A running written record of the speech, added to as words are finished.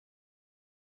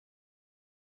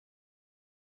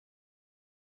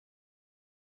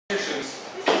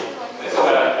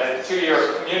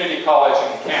community college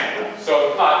in Canada,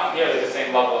 so not nearly the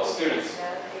same level of students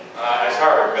as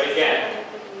Harvard, but again,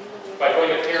 by going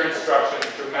to peer instruction,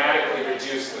 dramatically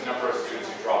reduce the number of students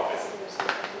who drop it,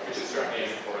 which is certainly an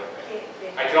important thing.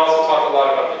 I could also talk a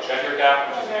lot about the gender gap,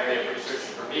 which is an area of research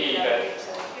for me, that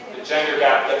the gender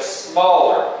gap gets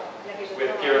smaller with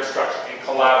peer instruction and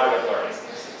collaborative learning,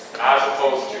 as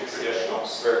opposed to traditional,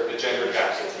 where the gender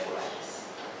gap is worse.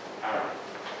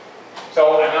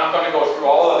 So I'm not going to go through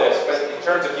all of this, but in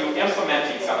terms of you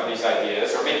implementing some of these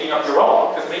ideas or making up your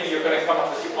own, because maybe you're going to come up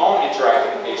with your own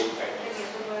interactive engagement techniques.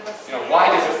 You know,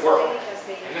 why does it work?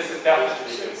 And this is definitely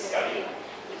a good study.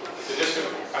 So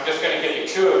I'm just going to give you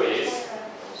two of these.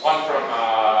 One from,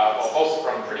 well, both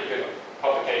from pretty good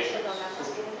publications.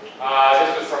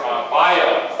 This was from a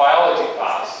biology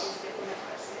class.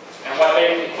 And what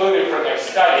they concluded from their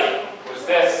study was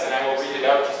this, and I will read it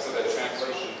out just so that the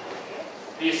translation.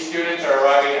 These students are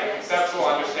arriving at conceptual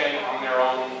understanding on their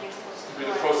own through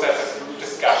the process of group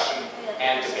discussion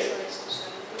and debate.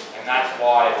 And that's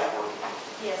why it's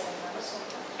working.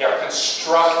 They're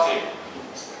constructing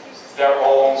their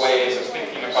own ways of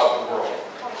thinking about the world.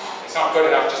 It's not good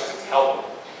enough just to tell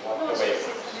them the way it is.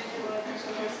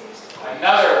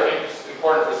 Another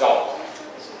important result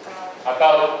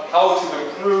about how to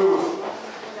improve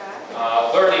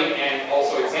learning and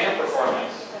also exam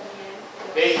performance.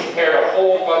 They compared a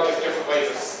whole bunch of different ways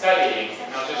of studying,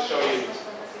 and I'll just show you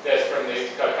this from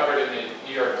got covered in the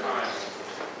New York Times.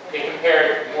 They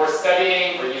compared more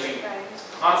studying or using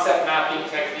concept mapping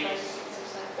techniques,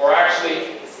 or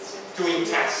actually doing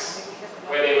tests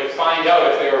where they would find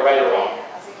out if they were right or wrong,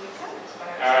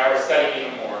 or studying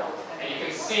even more. And you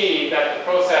can see that the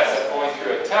process of going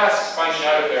through a test, finding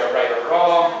out if they were right or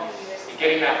wrong, and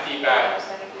getting that feedback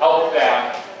helped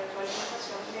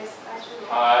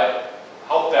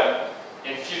them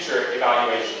in future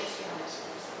evaluations.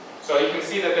 So you can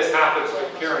see that this happens with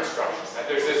peer instruction. That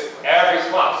there's this, every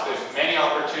class, there's many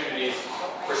opportunities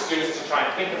for students to try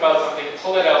and think about something,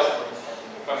 pull it out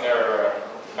from their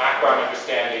background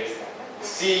understanding,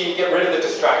 get rid of the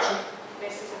distraction,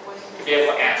 to be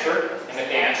able to answer, and if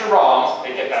they answer wrong,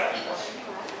 they get that feedback.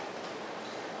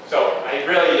 So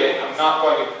I'm not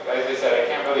going to, as I said, I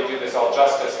can't really do this all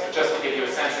justice, but just to give you a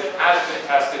sense, it has been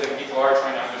tested and people are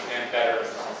trying to understand better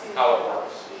how it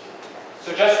works.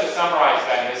 So just to summarize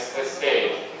then this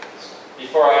stage,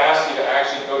 before I ask you to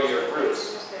actually go to your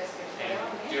groups and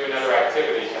do another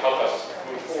activity to help us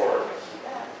move forward,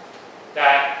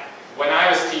 that when I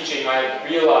was teaching, I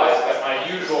realized that my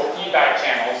usual feedback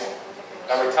channels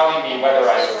that were telling me whether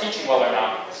I was teaching well or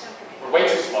not were way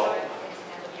too slow.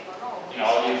 You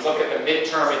know, you look at the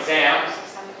midterm exams,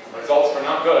 results were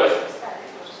not good,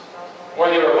 or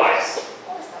they were biased.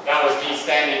 That was me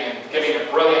standing and giving a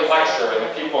brilliant lecture and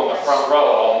the people in the front row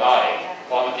all nodding.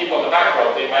 While the people in the back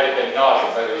row, they might have been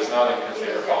nodding, but it was nodding because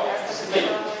they were falling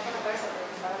asleep.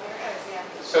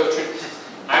 So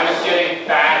I was getting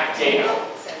bad data,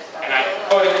 and I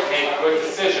couldn't make good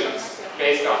decisions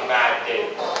based on bad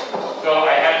data. So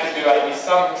I had to do at least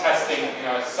some testing in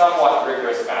a somewhat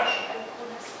rigorous fashion.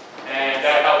 And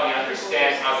that helped me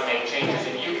understand how to make changes,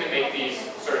 and you can make these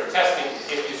sort of testing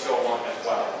if you so want as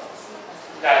well.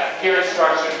 That peer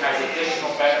instruction has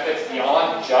additional benefits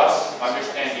beyond just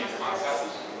understanding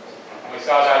concepts. And we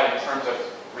saw that in terms of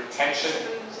retention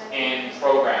in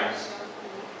programs.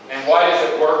 And why does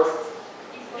it work?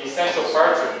 The essential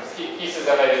parts or pieces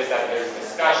of it is that there's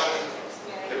discussion,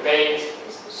 debate,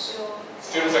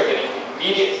 students are getting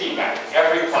immediate feedback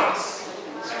every class,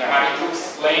 and they're having to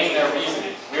explain their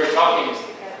reasoning. We were talking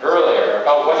earlier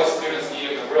about what do students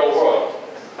need in the real world.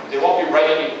 They won't be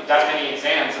writing that many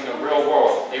exams in the real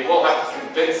world. They will have to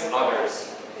convince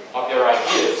others of their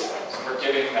ideas. We're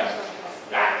giving them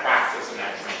that practice and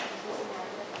that training.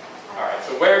 Alright,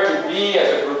 so where do we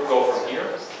as a group go from here?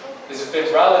 This has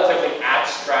been relatively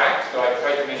abstract, so I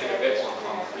tried to make it a bit more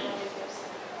concrete.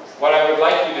 What I would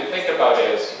like you to think about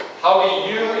is, how do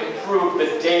you improve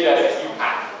the data that you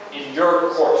have in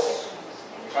your course?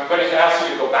 So I'm going to ask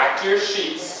you to go back to your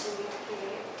sheets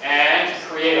and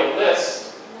create a list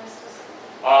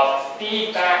of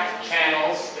feedback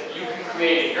channels that you can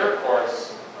create in your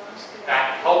course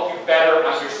that help you better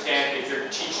understand if you're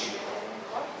teaching.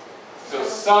 So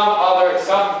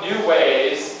some new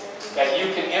ways that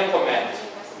you can implement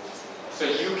so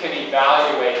you can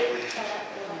evaluate.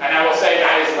 And I will say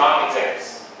that is not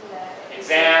exams.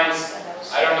 Exams,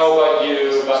 I don't know about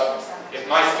you, but if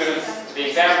my students, the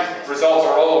exam results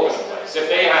are all over the place. If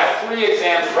they had 3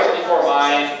 exams right before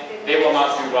mine, they will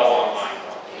not do well on mine.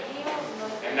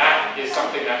 And that is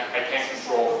something that I can't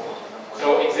control.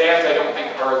 So exams, I don't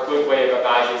think, are a good way of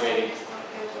evaluating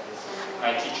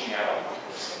my teaching at all.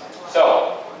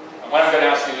 So, what I'm going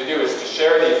to ask you to do is to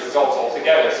share these results all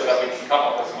together so that we can come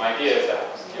up with some ideas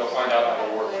that you'll find out that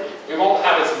will work for you. We won't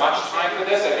have as much time for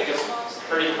this. I think it's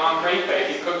pretty concrete, but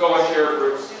if you could go into your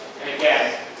groups, and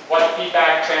again, what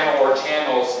feedback channel or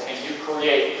channels can you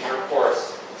create in your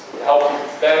course to help you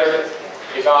better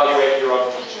evaluate your own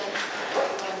teaching?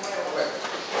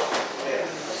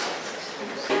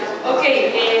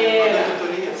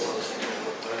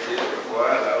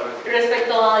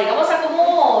 Respecto a, digamos, a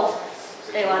cómo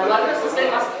evaluar nuestros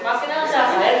temas, más que nada, o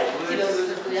sea, saber si los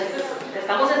estudiantes que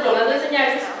estamos logrando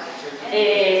enseñarles,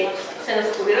 se nos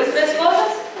ocurrieron tres cosas.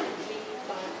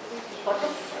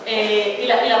 Y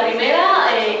la primera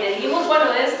que dijimos,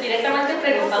 bueno, es directamente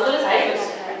preguntándoles a ellos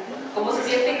cómo se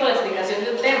sienten con la explicación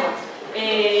de un tema.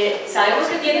 Sabemos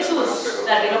que tiene sus, o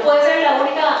sea, que no puede ser la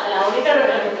única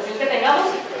representación que tengamos,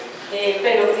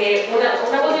 pero que una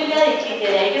posibilidad de que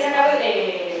de ahí que sacar lo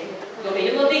que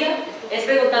ellos nos digan es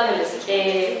preguntándoles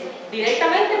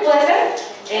directamente, puede ser,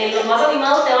 los más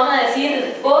animados te van a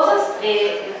decir cosas,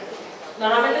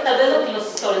 normalmente tal vez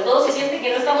sobre todo si sienten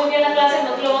que no está muy bien la clase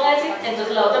no te lo van a decir,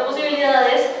 entonces la otra posibilidad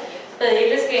es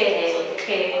pedirles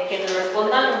que te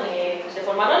respondan de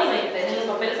forma anónima y que te dejen los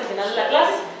papeles al final de la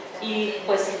clase y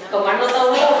pues tomar nota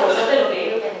uno o profesor de lo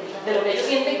que ellos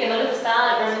sienten que no les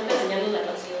está realmente enseñando en la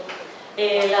clase.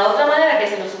 La otra manera que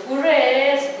se nos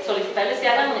ocurre es solicitarles que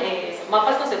hagan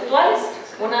mapas conceptuales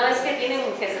una vez que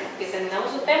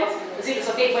terminamos sus temas, decirles,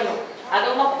 ok, bueno,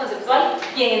 haga un mapa conceptual,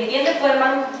 quien entiende puede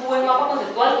armar un buen mapa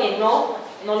conceptual, quien no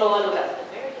lo va a lograr.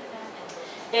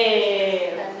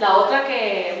 La otra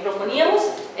que proponíamos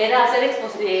era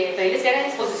pedirles que hagan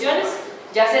exposiciones,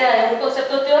 ya sea de un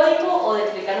concepto teórico o de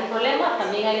explicar un problema,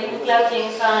 también hay muy claro quién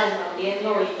está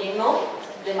entendiendo y quién no,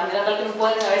 de manera tal que uno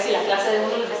puede saber si la clase de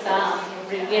uno les está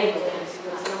rindiendo de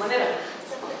alguna manera.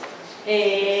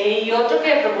 Y otro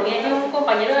que proponía yo un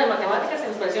compañero de matemáticas que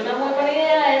nos pareció una muy buena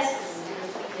idea es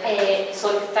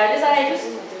solicitarles a ellos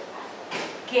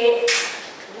que,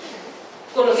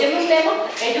 conociendo un tema,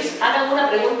 ellos hagan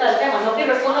una pregunta del tema, no que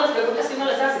respondan las preguntas que uno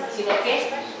les hace, sino que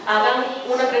hagan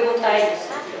una pregunta a ellos.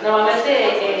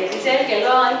 Normalmente dice él que él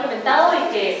lo ha implementado y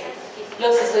que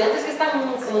los estudiantes que están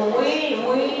como todavía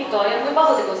muy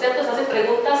bajos de conceptos hacen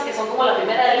preguntas que son como la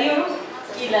primera del libro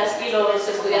y los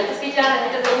estudiantes que ya han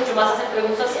entendido mucho más hacen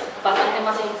preguntas bastante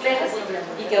más complejas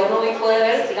y que uno hoy puede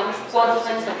ver, digamos, cuántos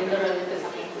años haciendo realmente esa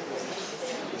pregunta.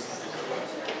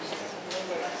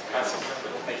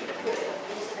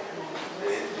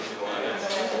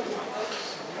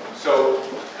 So,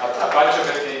 a bunch of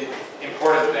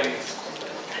important things.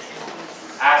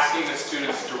 Asking the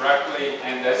students directly,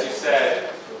 and as you said,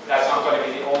 that's not going to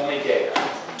be the only data.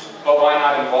 But why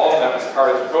not involve them as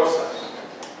part of the process?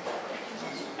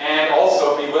 And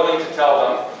also be willing to tell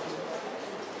them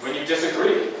when you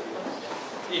disagree.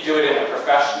 You do it in a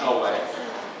professional way,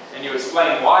 and you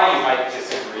explain why you might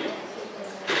disagree.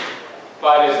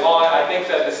 But I think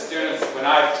that the students, when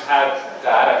I've had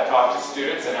that, I've talked to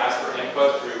students and asked for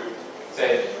input through,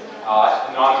 say,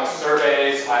 anonymous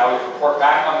surveys. I always report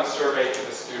back on the survey to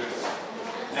the students.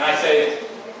 And I say,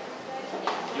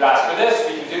 you asked for this,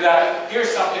 we can do that. Here's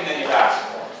something that you've asked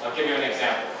for. I'll give you an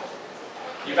example.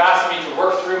 You've asked me to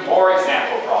work through more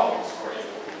example problems for you.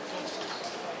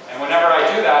 And whenever I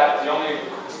do that, the only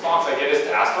response I get is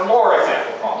to ask for more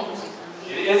example problems.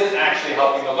 It isn't actually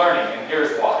helping the learning, and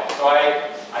here's why. So I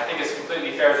think it's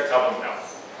completely fair to tell them no.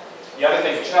 The other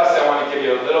thing, just I want to give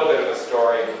you a little bit of a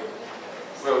story.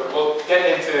 We'll get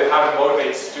into how to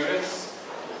motivate students,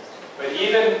 but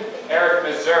even Eric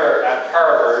Mazur at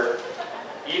Harvard,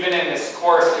 even in this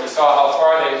course that you saw how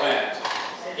far they went,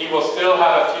 he will still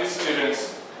have a few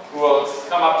students who will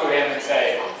come up to him and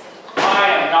say, I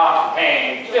am not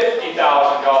paying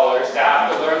 $50,000 to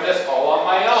have to learn this all on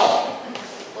my own.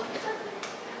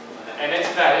 And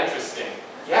isn't that interesting?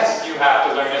 Yes, you have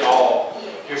to learn it all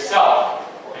yourself,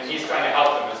 and he's trying to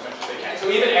help them as much as they can.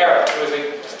 So even Eric, who is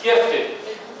a gifted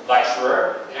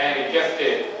lecturer and a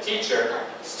gifted teacher,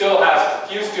 still has a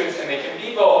few students, and they can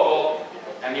be vocal,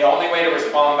 and the only way to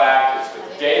respond back is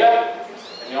with data,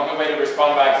 and the only way to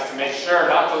respond back is to make sure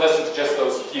not to listen to just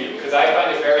those few, because I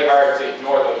find it very hard to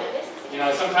ignore them. You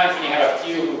know, sometimes when you have a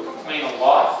few who complain a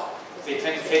lot, they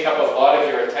tend to take up a lot of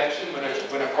your attention, when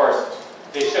of course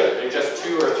they should. They're just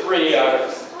 2 or 3 out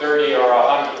of 30 or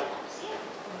 100.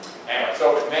 Anyway,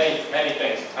 so many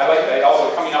things. I like that.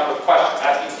 Also coming up with questions,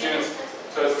 asking students.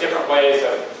 So it's different ways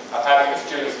of having the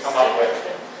students come up with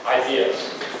ideas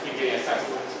and getting a sense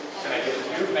of it. Can I give it to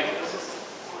you? Thank you.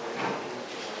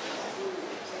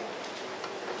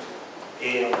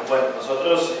 Bueno,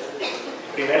 nosotros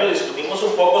primero discutimos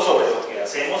un poco sobre lo que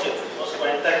hacemos y nos dimos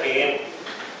cuenta que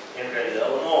en realidad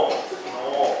uno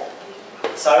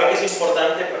sabe que es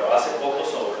importante, pero hace poco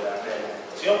sobre la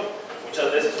realimentación.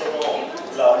 Muchas veces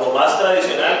lo más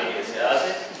tradicional que se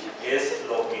hace es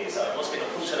lo que sabemos que no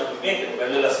funciona muy bien, que es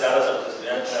verle las caras a los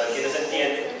estudiantes, a ver quiénes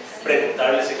entienden,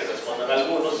 preguntarles y que respondan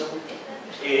algunos,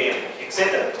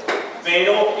 etc.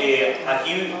 Pero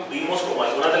aquí vimos como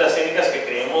algunas de las técnicas que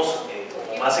creemos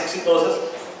como más exitosas,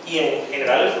 y en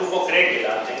general el grupo cree que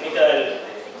la técnica de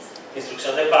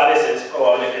instrucción de pares es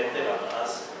probablemente la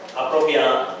más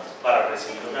apropiada para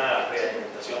recibir una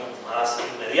realimentación más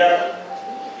inmediata,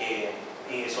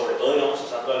 y sobre todo, digamos,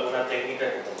 usando alguna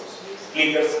técnica como los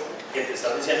clickers, que te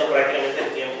están diciendo prácticamente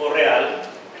en tiempo real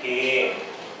qué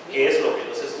es lo que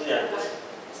los estudiantes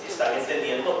están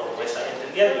entendiendo o no están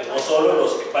entendiendo, y no solo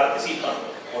los que participan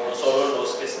o no solo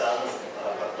los que están a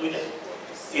la par tuya.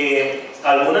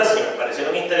 Algunas que me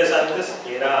parecieron interesantes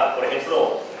era, por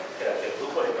ejemplo, que el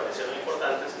grupo le parecieron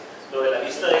importantes, lo de la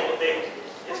lista de cotejo.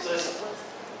 Esto es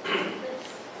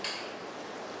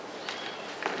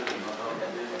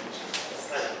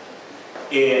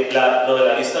lo de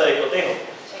la lista de cotejo,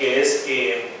 que es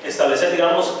establecer,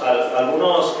 digamos,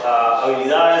 algunas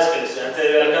habilidades que el estudiante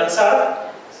debe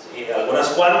alcanzar, algunas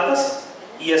cuantas,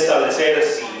 y establecer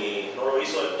si no lo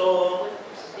hizo del todo,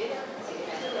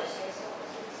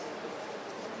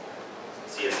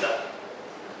 si está.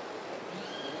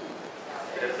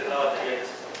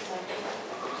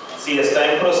 Si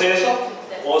está en proceso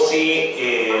o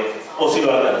si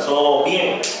lo alcanzó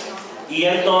bien. Y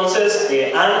entonces,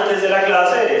 antes de la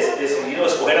clase, es decidido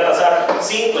escoger al azar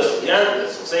 5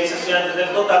 estudiantes o 6 estudiantes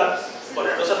del total,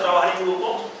 ponerlos a trabajar en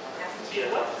grupo. ¿Sí,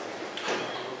 verdad?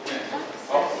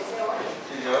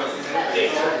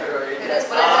 Sí. Pero es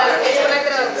por la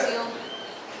traducción.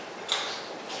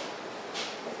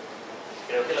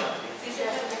 Creo que la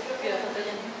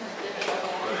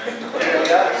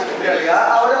En realidad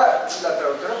ahora la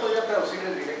traductora podría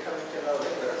traducirle directamente al lado de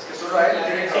él, ¿verdad? Es que solo a él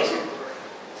tiene que traducir.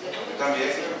 También.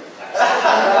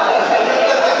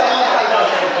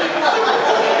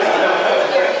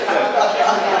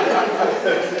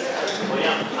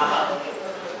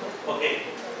 Ok.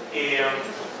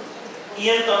 Y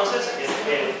entonces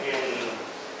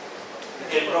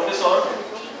el profesor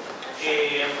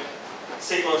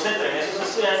se concentra en esos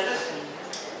estudiantes,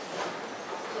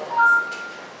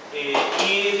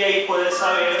 y de ahí puede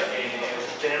saber,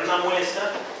 tener una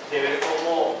muestra de ver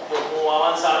cómo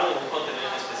avanzaron en un contenido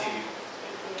en específico.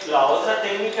 La otra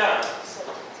técnica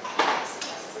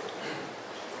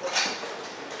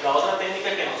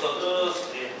que nosotros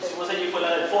pusimos allí fue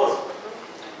la del foro.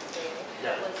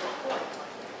 Ya.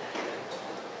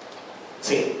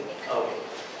 Sí.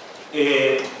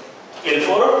 Okay. El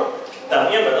foro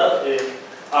también, ¿verdad?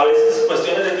 A veces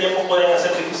cuestiones de tiempo pueden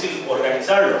hacer difícil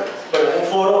organizarlo, pero en un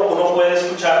foro uno puede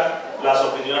escuchar las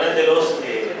opiniones de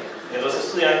los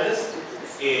estudiantes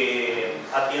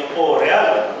a tiempo real,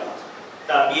 ¿verdad?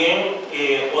 También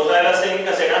otra de las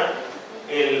técnicas era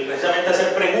precisamente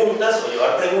hacer preguntas o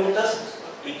llevar preguntas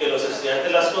y que los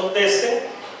estudiantes las contesten,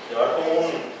 llevar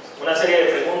como una serie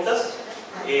de preguntas,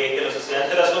 que los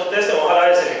estudiantes las contesten, ojalá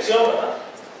de selección, ¿verdad?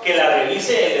 Que la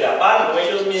revise el de la par, no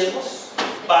ellos mismos,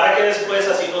 para que después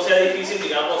así no sea difícil,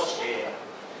 digamos,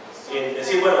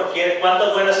 decir, bueno,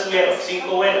 ¿cuántas buenas tuvieron?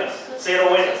 5 buenas, 0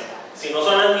 buenas. Si no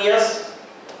son las mías,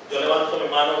 yo levanto mi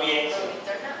mano bien,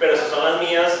 pero si son las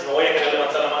mías, no voy a querer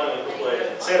levantar la mano en el grupo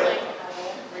de 0.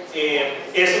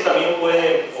 Esto también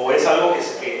puede, o es algo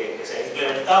que se ha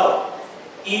implementado.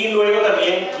 Y luego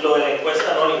también lo de la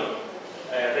encuesta anónima,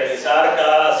 realizar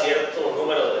cada cierto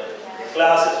número de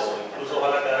clases, o incluso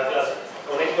ojalá cada clase,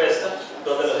 una encuesta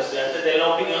donde los estudiantes den la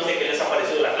opinión de qué les ha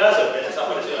parecido la clase o qué les ha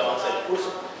parecido el avance del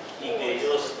curso, y que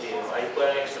ellos ahí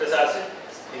puedan expresarse,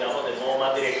 digamos, de modo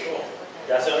más directo,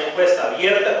 ya sea una encuesta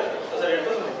abierta, con preguntas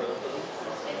abiertas o con preguntas.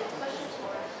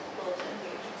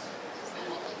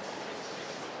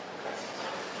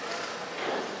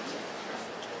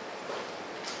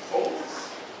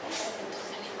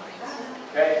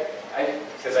 Okay,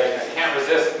 because I can't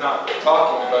resist not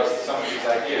talking about some of these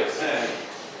ideas.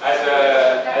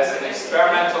 As an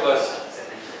experimentalist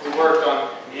who worked on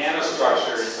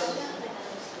nanostructures,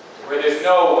 where there's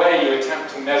no way you attempt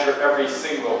to measure every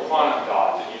single quantum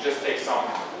dot, and you just take some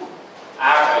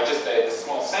just a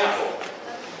small sample,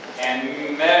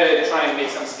 and try and make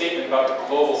some statement about the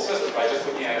global system by just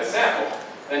looking at a sample,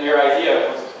 then your idea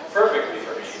was perfectly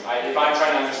for me. If I'm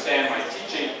trying to understand my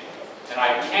teaching, and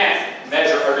I can't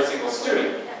measure every single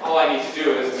student, all I need to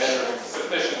do is measure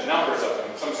sufficient numbers of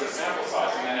them, some sort of sample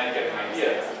size, and then I get an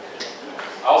idea.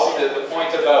 Also, the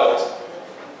point about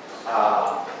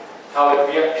how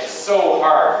it's so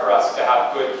hard for us to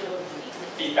have good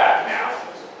feedback now.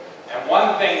 And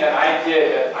one thing that I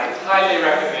did that I highly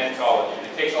recommend to all of you,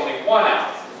 and it takes only 1 hour.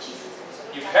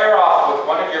 You pair off with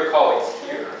one of your colleagues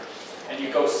here, and you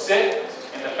go sit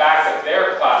in the back of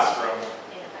their classroom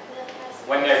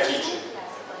when they're teaching,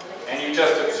 and you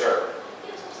just observe.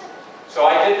 So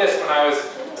I did this when I was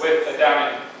with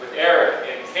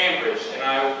Eric in Cambridge, and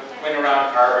I went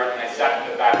around Harvard and I sat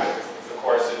in the back of the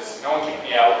courses. No one kicked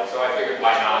me out, so I figured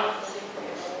why not.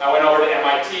 I went over to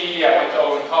MIT, I went to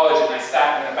Open College, and I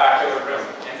sat in the back of the room.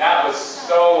 And that was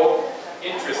so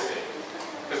interesting.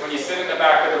 Because when you sit in the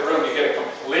back of the room, you get a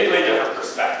completely different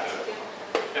perspective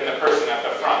than the person at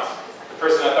the front. The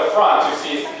person at the front, you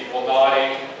see people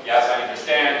nodding, yes, I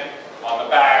understand. On the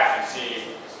back, you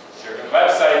see certain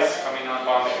websites coming up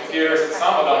on the computers, and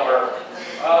some of them were,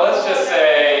 let's just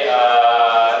say,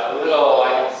 a little,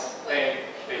 I don't think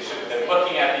they should have been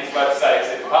looking at these websites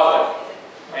in public.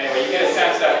 Anyway, you get a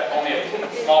sense that only a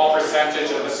small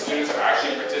percentage of the students are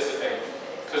actually participating.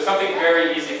 So it's something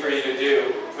very easy for you to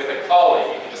do with a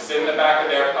colleague. You can just sit in the back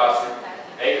of their classroom,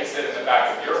 they can sit in the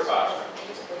back of your classroom,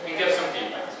 and give some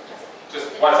feedback. Just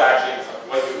what's actually,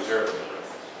 what you observe in the room.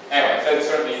 Anyway, so there's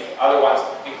certainly other ones,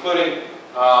 including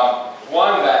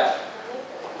one that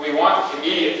we want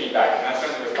immediate feedback, and that's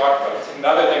something we've talked about.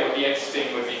 Another thing would be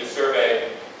interesting would be to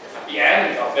survey at the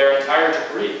end of their entire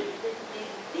degree.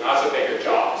 Now, that's a bigger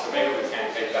job, so maybe we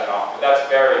can't take that off, but that's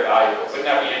very valuable. Wouldn't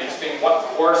that be interesting? What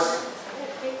course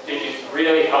did you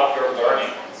really help your learning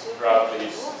throughout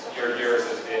your years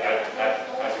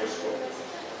at your school?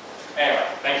 Anyway,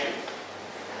 thank you.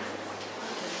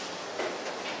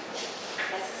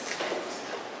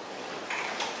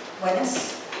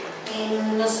 Buenas.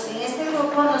 En este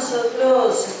grupo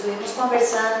nosotros estuvimos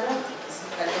conversando,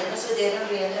 tal vez nos oyeron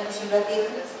riéndonos un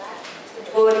ratito,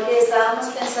 porque estábamos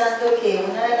pensando que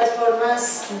una de las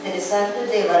formas interesantes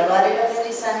de evaluar el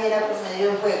aprendizaje era por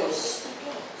medio de juegos.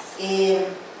 En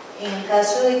el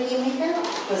caso de química,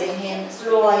 por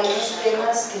ejemplo, hay unos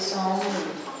temas que son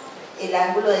el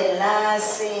ángulo de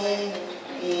enlace,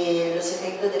 los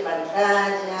efectos de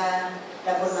pantalla,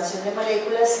 la formación de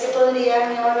moléculas que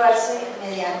podrían evaluarse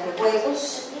mediante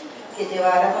juegos que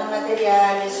llevaran a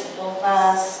materiales, un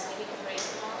compás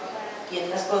y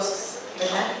otras cosas,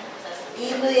 ¿verdad?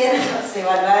 Y pudiéramos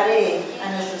evaluar a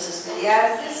nuestros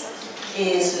estudiantes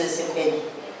su desempeño.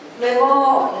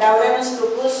 Luego, Laura nos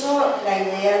propuso la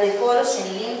idea de foros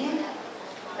en línea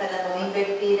para no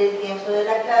invertir el tiempo de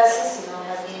la clase, sino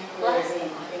más bien poder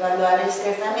evaluar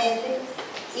externamente,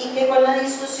 y que con la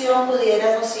discusión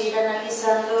pudiéramos ir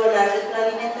analizando la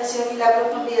retroalimentación y la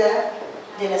profundidad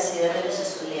de las ideas de los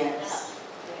estudiantes.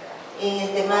 En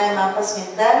el tema de mapas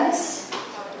mentales,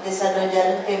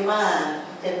 desarrollar un tema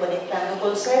interconectando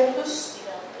conceptos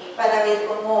para ver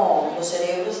cómo los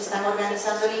cerebros están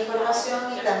organizando la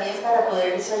información y también para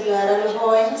poderles ayudar a los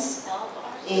jóvenes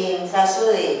en caso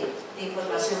de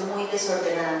información muy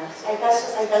desordenada. Hay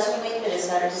casos muy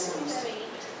interesantes en esto.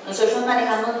 Nosotros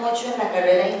manejamos mucho en la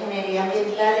carrera de Ingeniería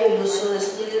Ambiental el uso de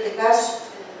estudios de caso,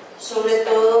 sobre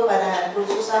todo para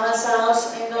cursos avanzados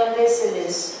en donde se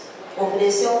les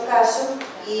ofrece un caso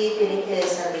y tienen que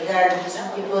desarrollar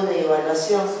un tipo de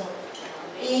evaluación.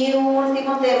 Y un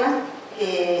último tema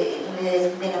que le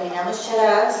denominamos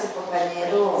charadas, el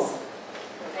compañero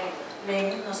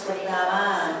Ben nos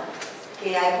contaba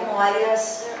que hay como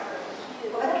varias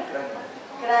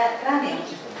cráneos,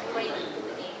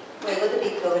 juegos de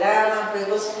pictograma,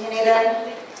 juegos en general,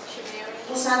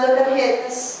 usando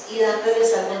tarjetas y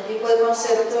dándoles algún tipo de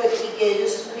concepto y que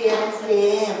ellos tuvieran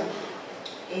que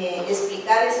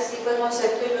explicar ese tipo de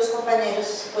concepto y los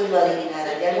compañeros pues lo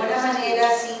adivinaran. De alguna manera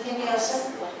así ingeniosa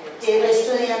que el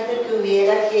estudiante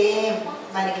tuviera que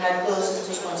manejar todos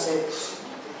estos conceptos.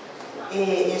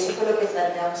 Eso fue lo que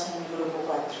planteamos en el grupo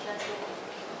 4.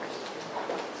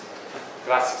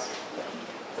 Gracias.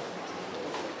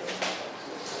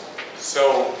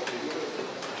 So,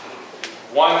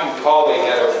 one colleague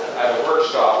at a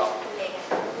workshop,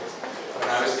 when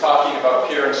I was talking about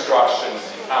peer instruction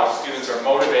and how students are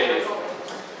motivated,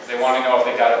 they want to know if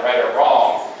they got it right or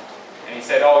wrong, and he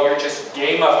said, oh, you're just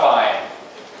gamifying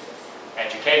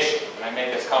education. And I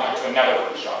made this comment to another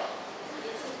workshop,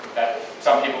 that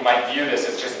some people might view this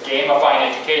as just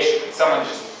gamifying education. And someone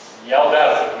just yelled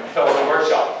out in the middle of the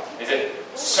workshop. They said,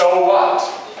 so what?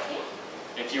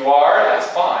 If you are, that's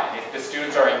fine, if the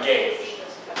students are engaged.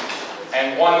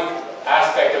 And one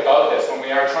aspect about this, when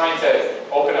we are trying to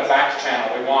open a back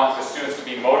channel, we want the students to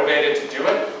be motivated to do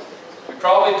it. We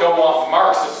probably don't want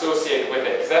marks associated with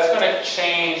it, because that's going to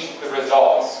change the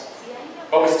results.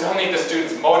 But we still need the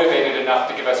students motivated enough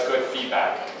to give us good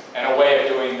feedback. And a way of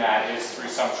doing that is through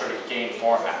some sort of game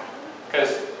format.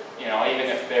 Because you know, even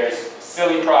if there's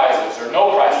silly prizes or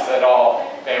no prizes at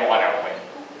all, they want to win.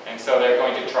 And so they're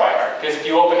going to try hard. Because if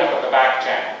you open up the back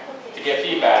channel to get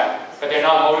feedback, but they're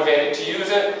not motivated to use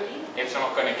it, it's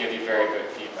not going to give you very good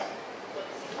feedback.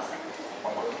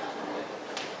 One more.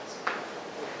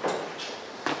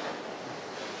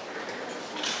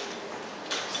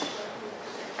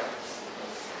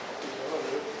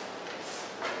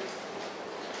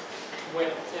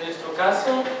 Bueno, en nuestro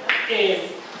caso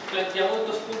planteamos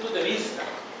dos puntos de vista.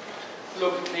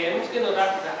 Lo que creemos que nos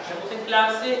da, hacemos en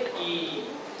clase y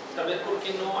tal vez, ¿por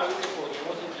qué no?, algo que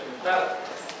podríamos implementar.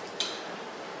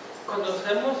 Cuando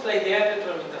hacemos la idea de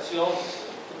retroalimentación,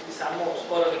 utilizamos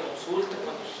horas de consulta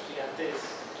cuando los estudiantes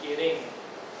quieren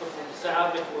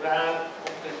profundizar, mejorar,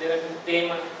 comprender algún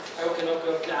tema, algo que no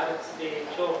quedó claro. De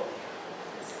hecho,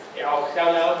 se ha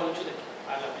hablado mucho de que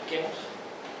la apliquemos.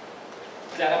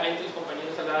 Claramente los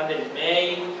compañeros hablaban del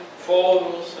email,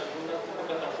 foros, alguna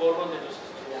plataforma donde los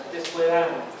estudiantes puedan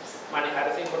manejar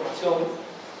esa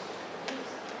información.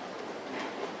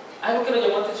 Algo que nos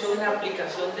llamó la atención es la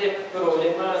aplicación de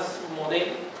problemas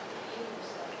modelo.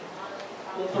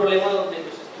 Un problema donde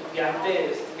los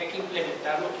estudiantes tengan que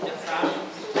implementar lo que ya saben,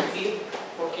 discutir,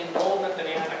 ¿por qué no?, una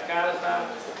tarea en la casa,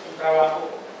 un trabajo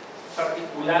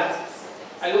particular,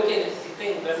 algo que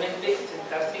necesiten realmente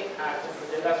sentarse a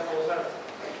comprender las cosas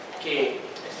que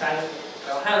están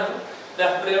trabajando.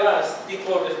 Las pruebas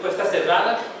tipo respuesta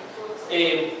cerrada,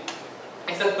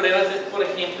 estas pruebas es, por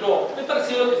ejemplo, muy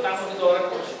parecido a lo que estamos haciendo ahora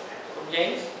con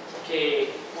James,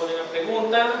 que pone una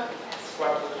pregunta,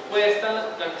 4 respuestas,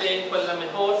 planteen cuál es la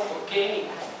mejor, por qué,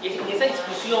 y en esa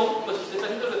discusión pues usted está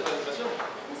haciendo retroalimentación.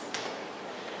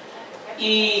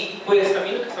 Y pues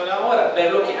también lo que se habla ahora,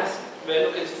 ver lo que hace, ver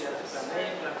lo que el estudiante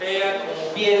plantea,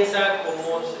 cómo piensa,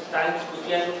 cómo se están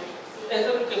discutiendo. Eso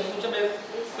es lo que muchas veces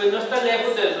pues no está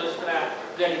lejos de nuestra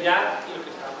realidad y lo que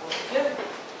estamos haciendo.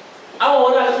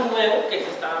 Ahora algo nuevo que se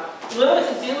está, nuevo en el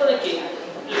sentido de que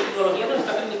la tecnología nos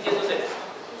está permitiendo hacer eso.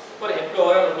 Por ejemplo,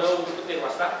 ahora los nuevos grupos de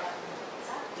WhatsApp,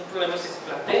 un problema que se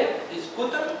plantea,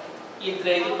 discutan y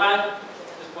entre ellos van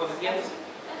respondiendo.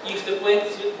 Y usted puede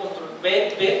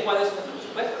ver cuáles son sus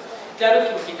respuestas. Claro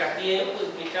que implica tiempo,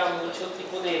 implica mucho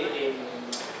tipo de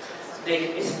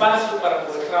espacio para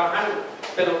poder trabajarlo,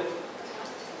 pero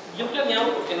yo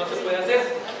planeado porque no se puede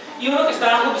hacer. Y uno que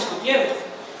estábamos discutiendo,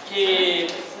 que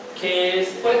es,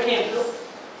 por ejemplo,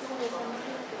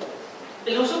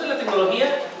 el uso de la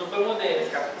tecnología no podemos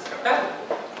descartarlo,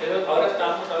 pero ahora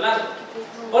estábamos hablando.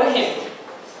 Por ejemplo,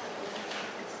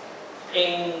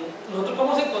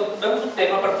 nosotros vemos un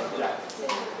tema particular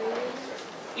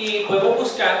y podemos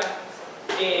buscar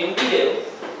un video,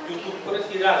 YouTube por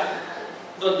decir algo,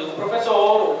 donde un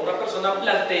profesor o una persona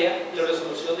plantea la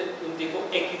resolución de un tipo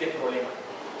X de problema.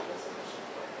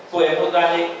 Podemos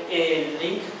darle el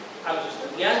link a los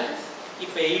estudiantes y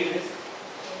pedirles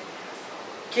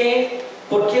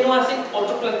por qué no hacen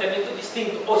otro planteamiento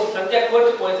distinto, o si están de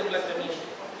acuerdo con ese planteamiento,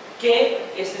 qué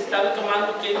se está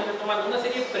tomando, qué no está tomando, una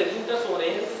serie de preguntas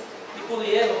sobre ese tipo de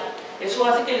video. Eso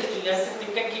hace que el estudiante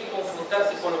tenga que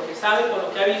confrontarse con lo que sabe, con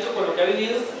lo que ha visto, con lo que ha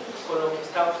vivido, con lo que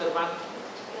está observando,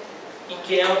 y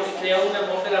que crea una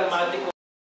atmósfera más de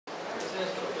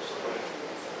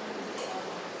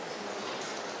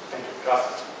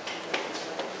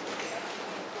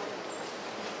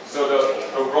So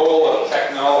the role of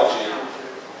technology,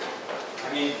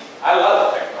 I mean, I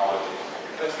love technology.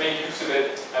 Let's make use of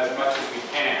it as much as we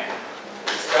can,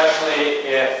 especially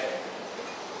if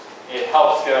it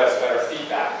helps get us better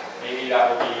feedback. Maybe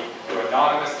that will be through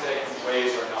anonymous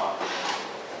ways or not.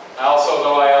 I also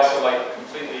like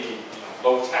completely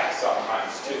low tech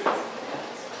sometimes too.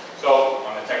 So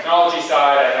on the technology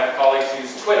side, I have colleagues who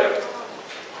use Twitter.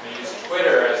 They use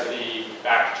Twitter as the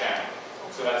back channel,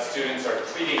 so that students are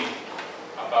tweeting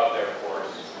about their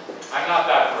course. I'm not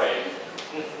that brave.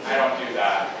 I don't do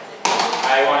that.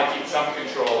 I want to keep some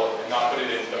control and not put it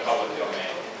into the public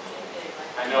domain.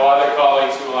 I know other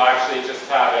colleagues who will actually just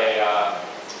have a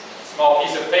small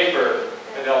piece of paper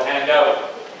that they'll hand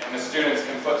out, and the students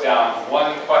can put down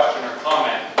one question or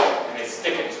comment, and they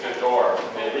stick it to the door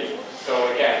and they read.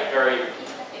 So again, a very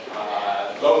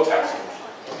low-tech solution.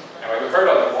 Now, we've heard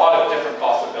of a lot of different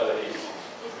possibilities.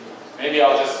 Maybe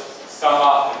I'll just sum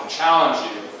up and challenge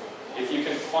you. If you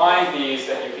can find these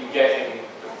that you can get in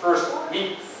the first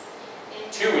week,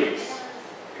 2 weeks,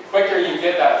 the quicker you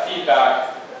get that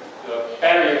feedback, the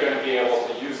better you're going to be able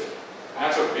to use it. And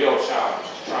that's a real challenge,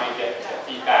 to try and get that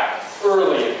feedback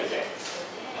early in the day.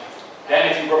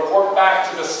 Then if you report back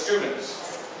to the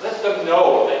students, let them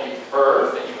know that you've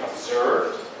heard, that you've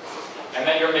observed, and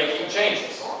that you're making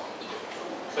changes,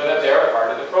 so that they're a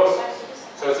part of the process.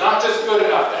 So it's not just good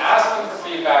enough to ask them for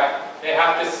feedback, they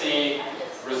have to see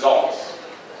results.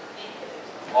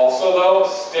 Also though,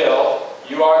 still,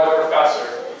 you are the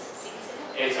professor.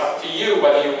 It's up to you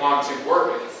whether you want to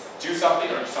do something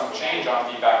or some change on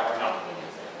feedback or not.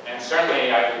 And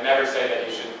certainly I would never say that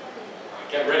you should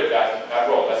get rid of that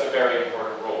role. That's a very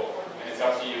important role. And it's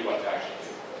up to you what to actually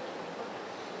do.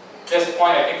 At this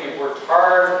point, I think we've worked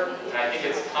hard, and I think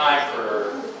it's time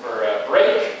for a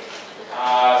break.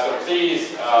 So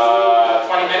please,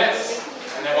 20 minutes,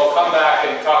 and then we'll come back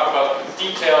and talk about the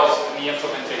details and the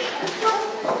implementation.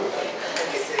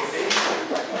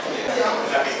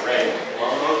 That'd be great.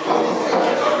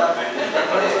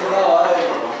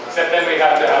 Except then we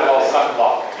have to have all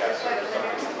sunblock, I guess.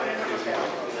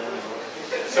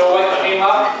 So what came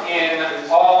up in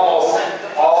almost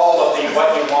all of the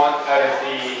what you want out of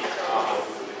the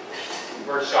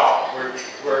workshop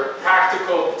were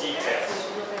practical details.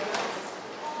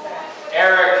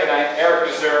 Eric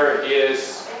Deser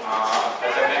is,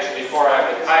 as I mentioned before, I have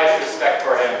the highest respect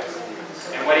for him.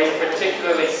 And what he's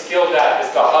particularly skilled at is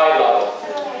the high level.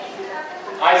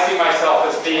 I see myself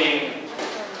as being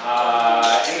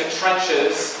in the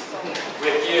trenches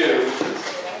with you,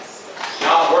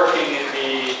 not working in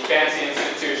the fancy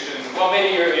institution. Well,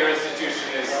 maybe your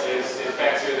institution is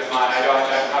fancier than mine.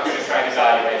 I'm not going to try and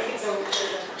evaluate it.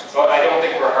 But I don't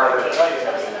think we're Harvard,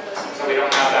 so we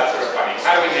don't have that sort of funding.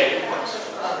 How do we make it work?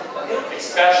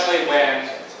 Especially when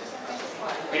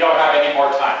we don't have any more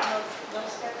time.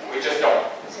 We just don't.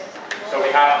 So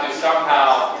we have to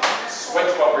somehow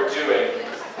switch what we're doing.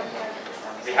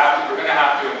 We're going to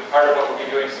have to, and part of what we'll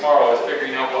be doing tomorrow is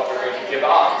figuring out what we're going to give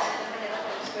up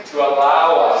to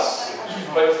allow us to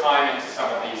put time into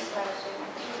some of these things.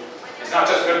 It's not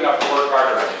just good enough to work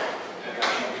harder anymore.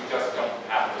 We just don't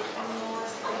have to.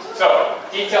 So,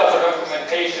 details of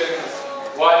implementation.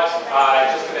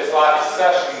 Just for this last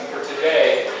session for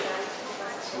today,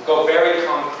 we'll go very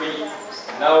concrete,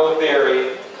 no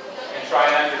theory, and try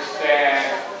and understand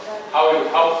how to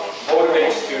help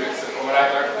motivate students, and from what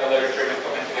I've learned from the literature and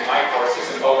implemented in my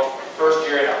courses, in both first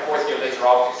year and fourth year laser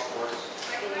optics course.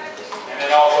 And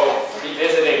then also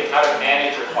revisiting how to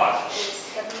manage your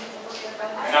classes.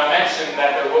 And I mentioned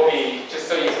that there will be, just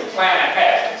so you can plan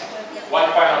ahead,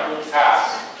 one final group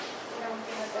task.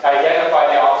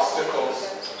 Identify the obstacles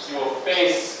you will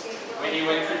face when you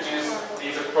introduce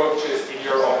these approaches in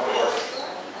your own course.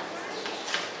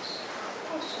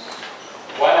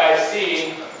 What I've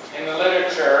seen in the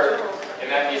literature, and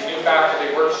that these new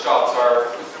faculty workshops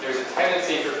there's a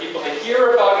tendency for people to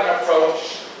hear about an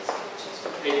approach,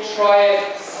 they try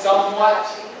it somewhat,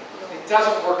 it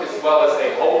doesn't work as well as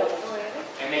they hope,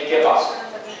 and they give up.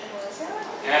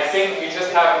 And I think we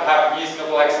just have to have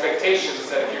reasonable expectations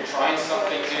that if you're trying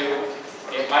something new,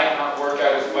 it might not work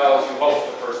out as well as you hoped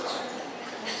the first time.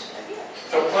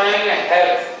 So planning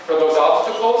ahead for those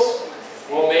obstacles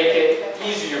will make it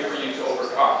easier for you to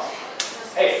overcome.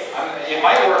 Hey, it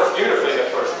might work beautifully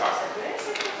the first time.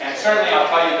 And certainly I'll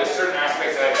tell you there's certain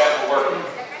aspects that I bet will work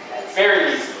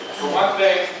very easily. For one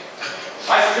thing,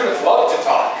 my students love to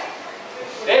talk.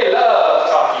 They love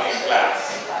talking in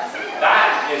class.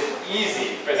 That is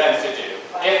easy for them to do.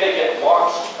 If they get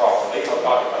launched properly, we'll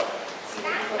talk about that.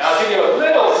 Now I'll give you a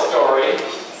little story,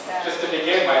 just to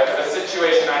begin with, of a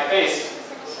situation I faced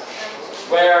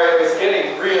where it was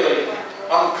getting really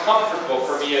uncomfortable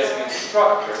for me as an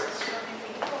instructor.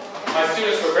 My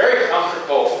students were very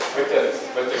comfortable with the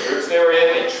groups they were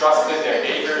in. They trusted their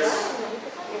neighbors.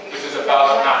 This was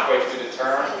about halfway through the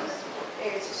term.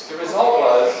 The result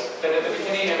was that at the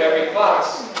beginning of every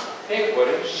class, they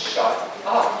wouldn't shut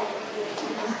up.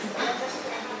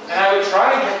 And I would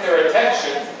try to get their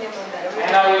attention,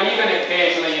 and I would even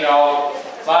occasionally,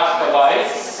 flash the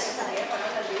lights.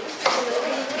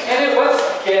 And it was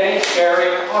getting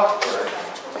very awkward.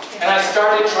 And I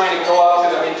started trying to go up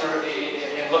to them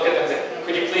and look at them and say,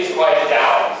 could you please quiet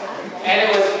down? And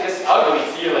it was this ugly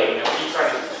feeling of me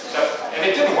trying to and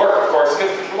it didn't work, of course,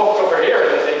 because if you looked over here,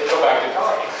 then they'd go back to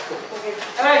talking.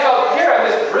 And I thought, here I'm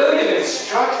this brilliant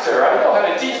instructor. I know how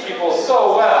to teach people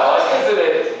so well. I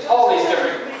visited all these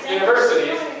different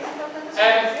universities.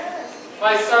 And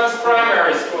my son's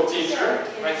primary school teacher,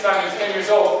 my son who's 10 years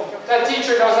old, that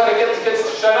teacher knows how to get the kids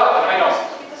to shut up, and I know.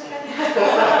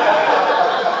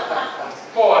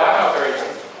 Boy, I'm not very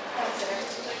good.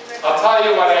 I'll tell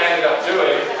you what I ended up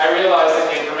doing. I realized that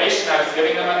the information I was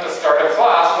giving them at the start of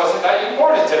class wasn't that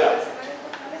important to them.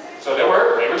 So they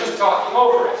were just talking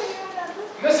over it.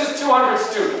 And this is 200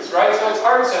 students, right? So it's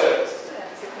hard to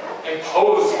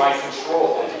impose my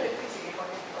control.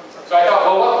 So I thought,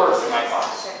 well, what works in my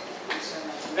class?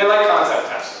 They like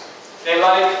concept tests. They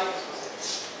like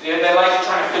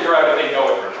trying figure out if they know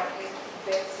it or not.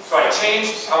 So I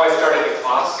changed how I started the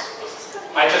class.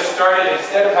 I just started,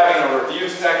 instead of having a review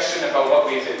section about what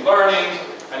we've been learning,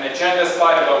 an agenda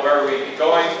slide about where we'd be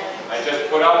going, I just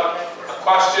put up a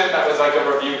question that was like a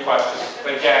review question.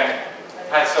 But again,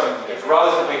 had some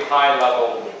relatively high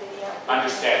level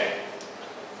understanding.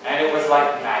 And it was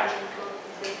like magic.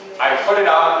 I put it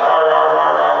up,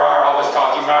 I was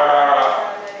talking,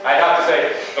 I'd have to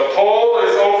say, the poll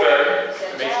is open,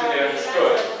 to make sure they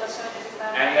understood.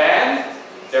 And then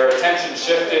their attention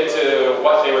shifted to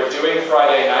what they were doing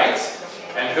Friday nights,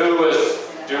 and who was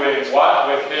doing what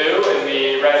with who in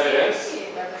the residence.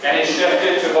 And it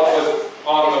shifted to what was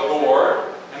on the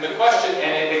board, and the question,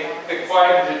 and it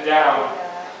quieted it down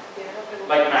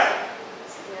like magic.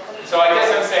 So I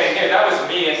guess I'm saying here, that was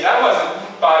me, and that wasn't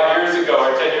 5 years ago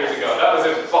or 10 years ago. That was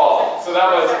in fall. So that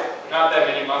was not that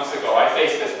many months ago. I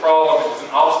faced this problem, it was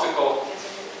an obstacle,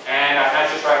 and I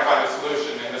had to try and find a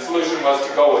solution. And the solution was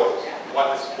to go with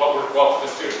what worked well for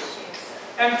the students.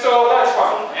 And so that's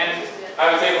fine. And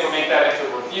I was able to make that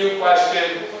into a review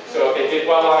question. So if they did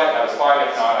well on it, that was fine.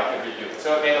 If not, I could review it.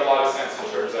 So it made a lot of sense in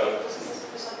terms of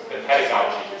the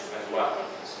pedagogy as well.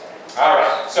 All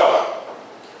right, so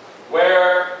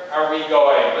where are we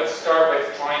going? Let's start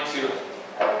with trying to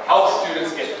help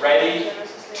students get ready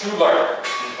to learn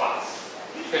in class.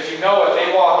 Because you know if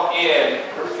they walk in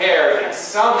prepared in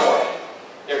some way,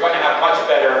 they're going to have much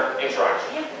better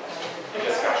interaction and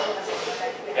discussion.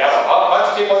 You have a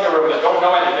bunch of people in the room that don't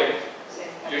know anything,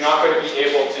 you're not going to be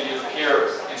able to use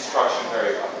peer instruction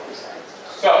very well.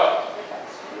 So,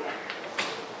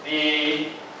 the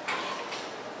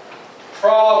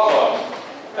problem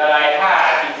that I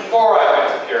had before I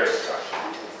went to peer instruction,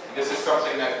 and this is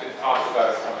something that's been talked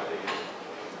about some of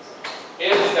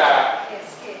these, is that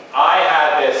I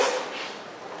had this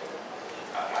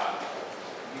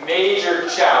major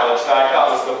challenge that I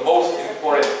thought was the most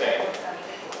important thing.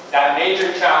 That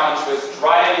major challenge was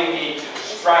driving me to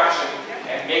distraction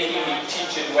and making me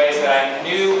teach in ways that I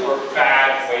knew were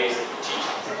bad ways of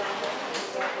teaching.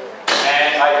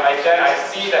 And I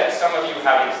see that some of you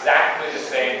have exactly the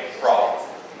same problem.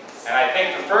 And I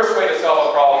think the first way to solve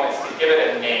a problem is to give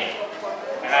it a name.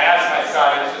 And I asked my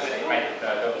son, this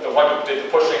is the one who did the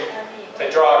pushing,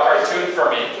 to draw a cartoon for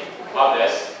me of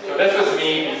this. So this was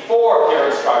me before peer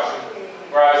instruction,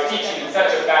 where I was teaching in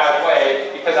such a bad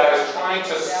way because I was trying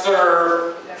to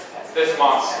serve this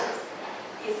monster.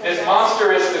 This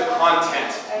monster is the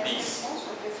content beast.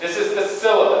 This is the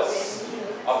syllabus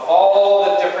of all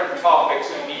the different topics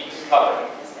we need to cover.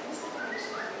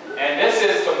 And this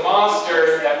is the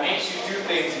monster that makes you do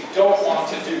things you don't want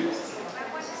to do.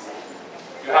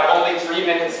 You have only 3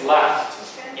 minutes left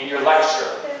in your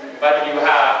lecture, but you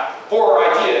have 4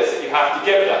 ideas that you have to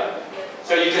give them.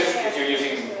 So you just, if you're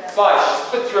using slides, just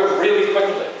click through it really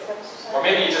quickly. Or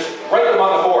maybe you just write them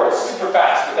on the board super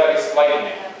fast without explaining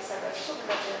it.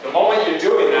 The moment you're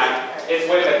doing that, it's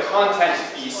when the content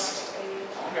beast,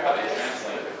 I wonder how they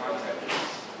translate the content beast.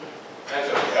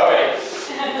 That's okay.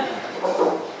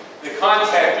 The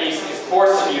content beast is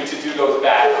forcing you to do those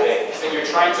bad things. And you're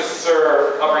trying to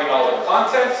serve covering all the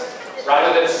content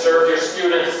rather than serve your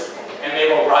students, and they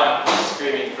will run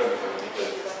screaming from the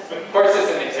room. Of course,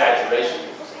 it's an exaggeration.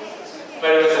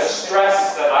 But it was a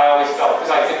stress that I always felt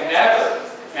because I could never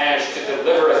manage to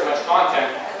deliver as much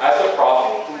content as the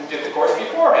prof who did the course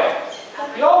beforehand.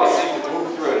 He always seemed to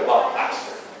move through it a lot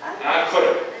faster. And I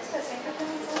couldn't.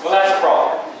 Well, that's a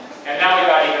problem. And now we've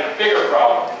got even a bigger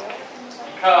problem.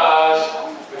 Because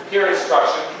with peer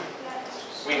instruction,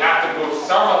 we have to move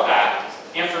some of that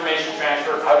information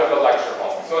transfer out of the lecture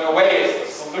hall. So in a way, it's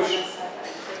the solution.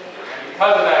 And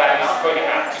because of that, I'm not going to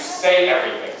have to say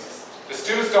everything. The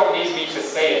students don't need me to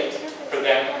say it for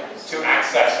them to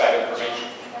access that information.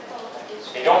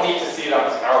 They don't need to see it on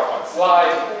this PowerPoint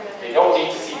slide. They don't need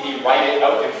to see me write it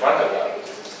out in front of them.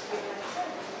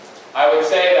 I would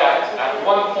say that at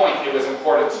one point it was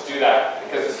important to do that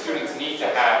because the students need to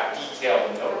have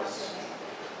detailed notes.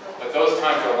 But those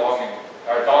times are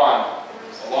gone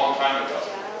a long time ago.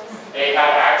 They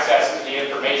have access to the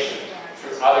information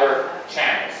through other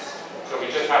channels. So we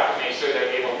just have to make sure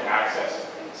they're able to access it.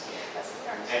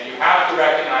 And you have to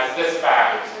recognize this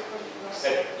fact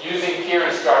that using peer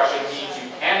instruction means you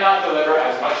cannot deliver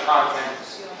as much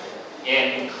content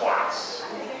in class.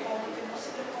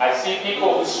 I see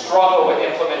people who struggle with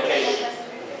implementation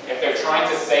if they're trying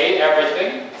to say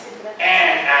everything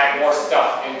and add more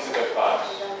stuff into the class.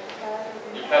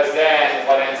 Because then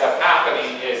what ends up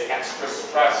happening is extra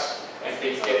stress and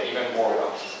things get even more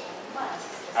rushed.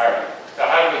 Alright, so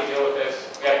how do we deal with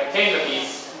this? We have to tame the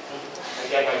beast.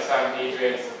 Again, my son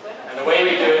Adrian And the way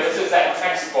we do it, this is that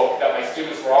textbook that my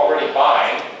students were already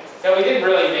buying, that we didn't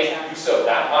really make use of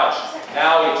that much.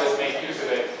 Now we just make use of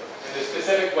it in the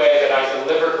specific way that I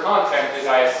deliver content as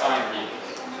I assign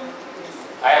readings.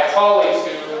 I have colleagues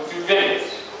who do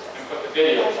videos and put the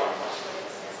videos on.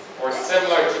 Or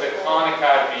similar to the Khan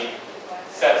Academy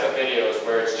sets of videos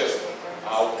where it's just,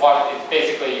 it's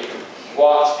basically you can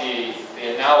watch the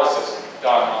analysis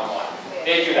done online.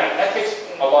 They do that. That takes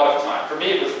a lot of time. For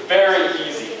me, it was very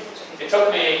easy. It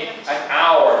took me an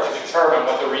hour to determine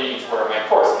what the readings were in my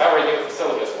course. I already knew what the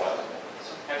syllabus was.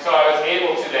 And so I was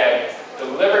able to then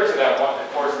deliver to them what the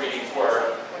course readings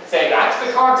were, say that's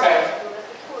the content,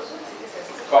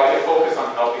 so I could focus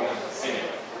on helping them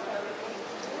simulate.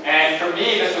 And for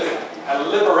me, this was a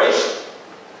liberation.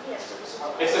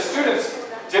 If the students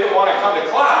didn't want to come to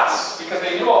class because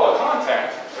they knew all the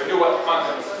content, or knew what the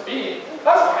content was to be,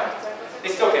 that's fine. They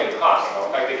still came to class, though.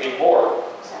 Like they came bored,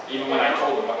 even when I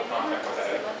told them what the content was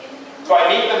ahead. So I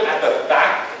meet them at the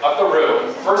back of the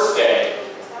room, first day,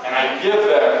 and I give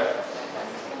them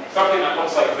something that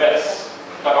looks like this.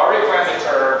 I've already planned the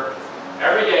term.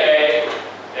 Every day,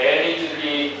 they need to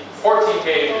read 14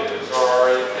 pages,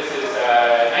 or this is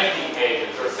 19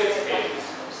 pages, or 6 pages.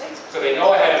 So they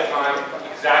know ahead of time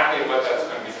exactly what that's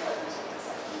going to be.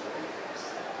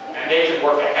 And they can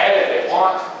work ahead if they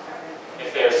want.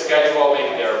 If their schedule,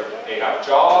 maybe they have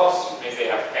jobs, maybe they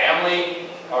have family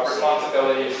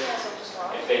responsibilities.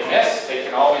 If they miss, they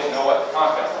can always know what the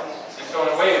content is. And so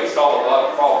in a way, we solve a lot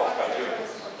of problems by doing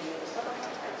this.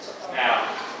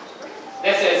 Now,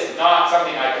 this is not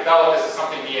something I developed. This is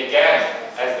something me again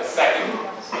as the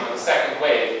second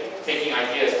wave, taking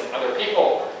ideas from other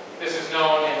people. This is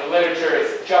known in the literature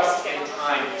as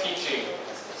just-in-time teaching.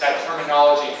 That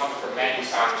terminology comes from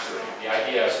manufacturing. The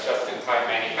idea is just-in-time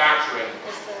manufacturing,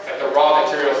 that the raw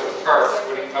materials of the parts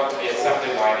wouldn't come to the assembly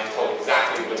line until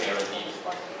exactly when they are needed.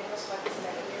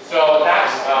 So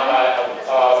that's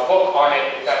a book on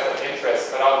it if that's of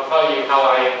interest, but I'll tell you how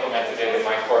I implemented it in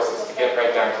my courses to get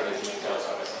right down to the details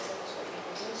of it.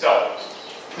 So,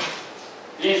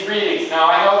 these readings. Now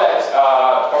I know that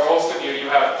for most of you, you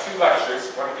have 2 lectures.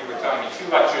 One of you were telling me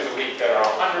 2 lectures a week that are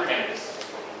 100 minutes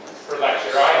per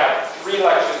lecture. I have 3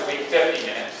 lectures a week, 50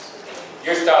 minutes.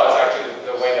 Your style is actually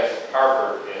the way that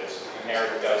Harvard is, and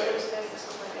America does it,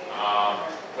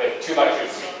 with 2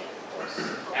 lectures a week.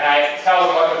 And I tell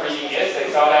them what the reading is,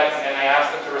 they saw that, and then I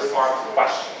ask them to respond to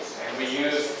questions. And we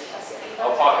use,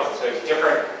 I'll talk about there's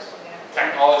different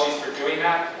technologies for doing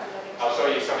that. I'll show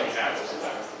you some examples of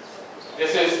that.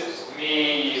 This is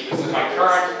my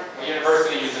current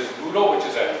university uses Moodle, which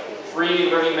is a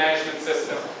free learning management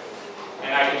system.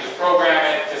 And I can just program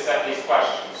it to set these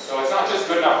questions. So it's not just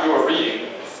good enough to do a reading,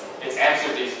 it's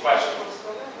answer these questions.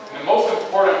 And the most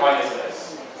important one is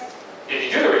this. Did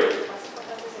you do the reading?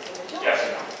 Yes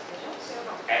or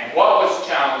no? And what was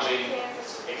challenging?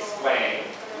 Explain.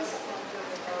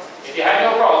 If you had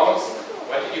no problems,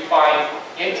 what did you find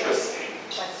interesting?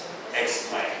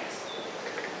 Explain.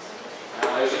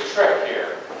 Now there's a trick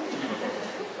here.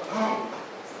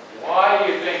 Why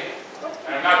do you think,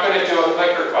 and I'm not going to do a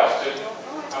clicker question,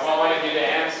 I want one of you to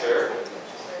answer.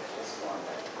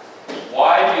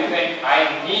 Why do you think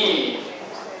I need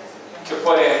to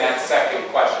put in that second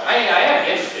question? I mean, I am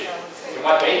interested in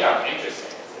what they found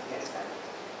interesting.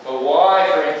 But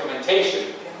why for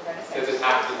implementation does it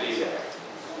have to be there?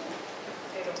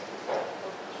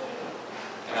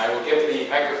 And I will give the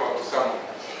microphone to someone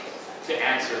to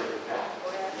answer that.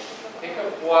 Think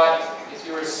of what, if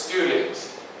you're a student,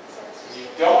 you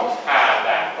don't have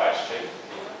that question,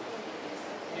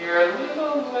 you're a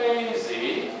little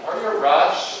lazy, or you're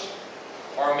rushed,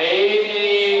 or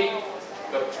maybe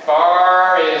the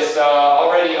bar is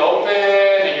already open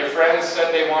and your friends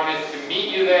said they wanted to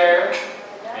meet you there.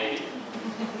 Maybe.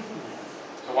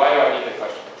 So why do I need the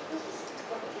question?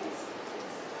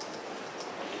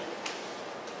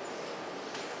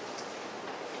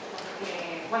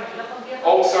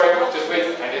 Oh, sorry, just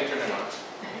wait, I didn't turn it on.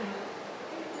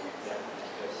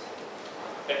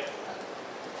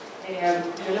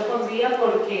 Yo lo pondría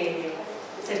porque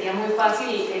sería muy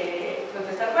fácil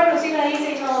contestar, bueno, sí la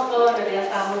hice y no, todo en realidad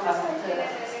estaba muy fácil.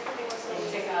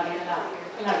 Se quedaría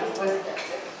en la respuesta.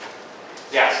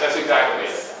 Yes, that's exactly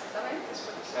it.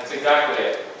 That's exactly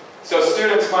it. So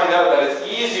students find out that it's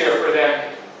easier for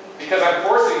them, because I'm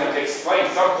forcing them to explain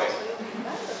something.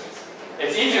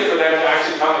 It's easier for them to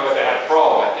actually tell me what they had a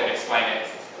problem with and explain it,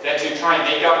 than to try and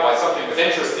make up why something was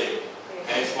interesting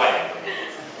and explain it.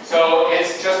 So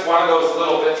it's just one of those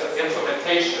little bits of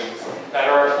implementations that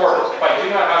are important. If I do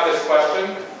not have this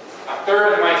question, a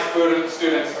third of my students,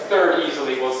 a third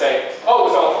easily will say, oh,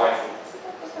 it was all fine.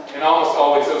 And And almost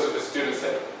always those are the students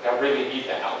that really need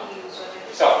the help.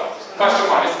 So, question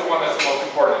 1 is the one that's the most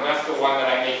important, and that's the one that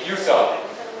I make use of,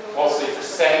 mostly for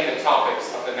setting the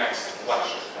topics of the next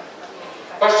lecture.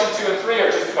 Question 2 and 3 are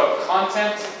just about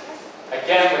content,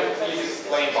 again with these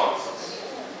explain boxes.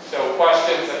 So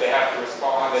questions that they have to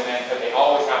respond and then that they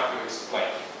always have to explain.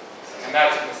 And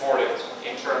that's important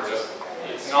in terms of,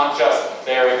 it's not just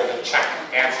they're able to check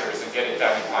answers and get it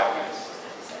done in 5 minutes.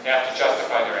 They have to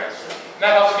justify their answer. And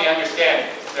that helps me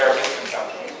understand their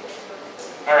misconceptions.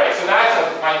 Alright, so that's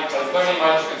my learning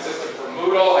management system for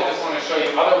Moodle. I just want to show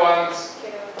you other ones.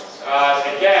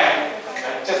 Again,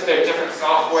 just their different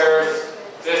softwares.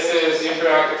 This is the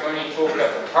Interactive Learning Toolkit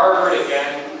from Harvard.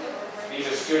 Again, these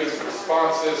are students'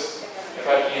 responses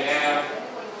about E&M.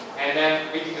 And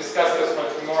then we can discuss this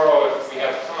one tomorrow if we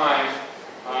have time.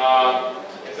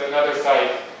 It's another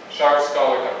site,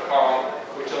 sharpscholar.com,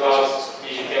 which allows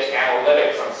you to get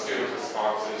analytics on student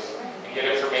responses and get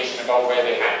information about where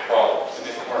they had problems. And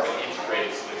it's more of an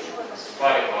integrated solution.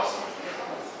 But it costs money.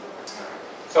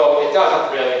 So it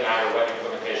doesn't really matter what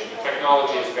implementation. The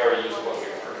technology is very useful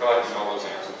here for collecting all those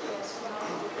answers.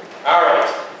 All right.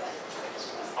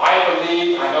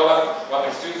 I know that what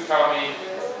my students tell me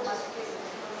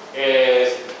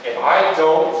is if I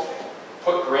don't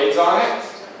put grades on it,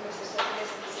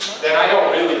 then I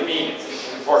don't really mean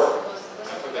it's important.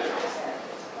 That's what they tell me.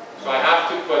 So I have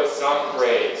to put some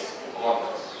grades on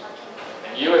this.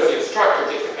 And you as the instructor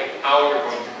get to pick how you're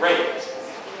going to grade it.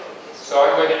 So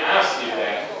I'm going to ask you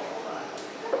then,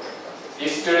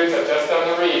 these students have just done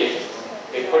the reading,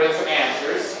 they put in some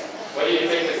answers. What do you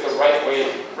think is the right way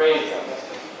to grade them?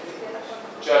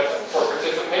 Just for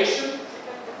participation,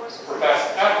 for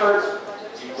best effort,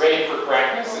 you grade for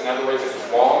correctness. In other words, if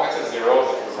it's wrong, it's a 0,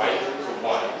 if it's right, it's a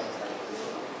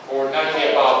 1. Or none of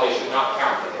the above, they should not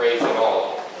count for grades at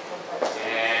all.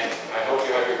 And I hope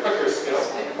you have your clicker skill.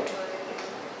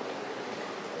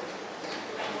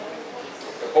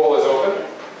 The poll is open.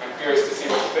 I'm curious to see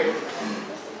what you think.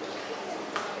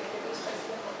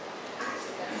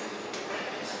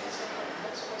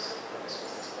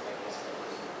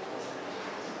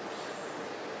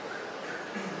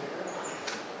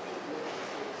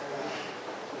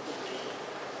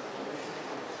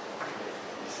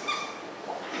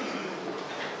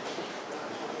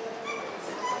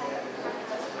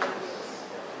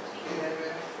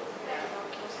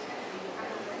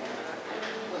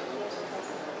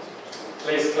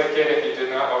 Please click it if you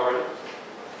did not already.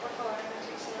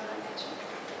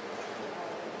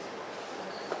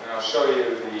 And I'll show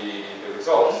you the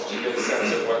results to get a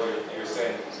sense of what you're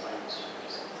saying.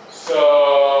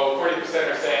 So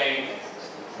 40% are saying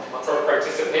for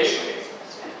participation,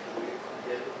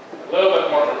 a little bit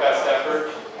more for best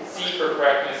effort, C for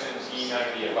correctness, and D none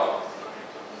of the above.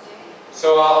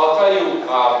 So I'll tell you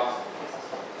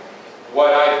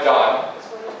what I've done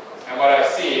and what I've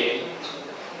seen.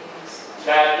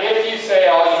 That if you say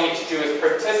all you need to do is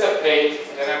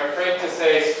participate, then I'm afraid to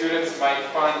say students might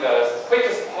find the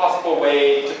quickest possible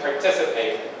way to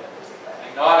participate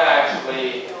and not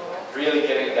actually really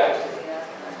get in depth.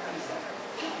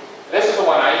 This is the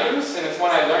one I use, and it's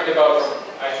one I learned about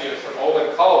from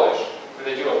Olin College, where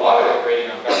they do a lot of their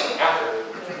grading on best effort.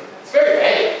 It's very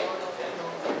vague.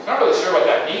 I'm not really sure what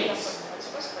that means,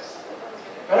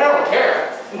 but I don't care.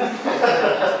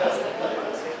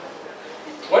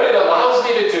 What it allows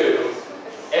me to do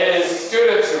is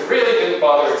students who really didn't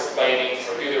bother explaining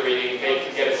or do the reading, they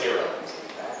can get a 0.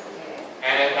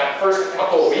 And in that first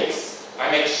couple of weeks, I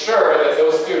make sure that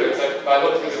those students, I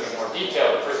look through them in more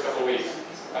detail the first couple of weeks,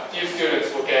 a few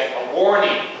students will get a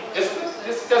warning.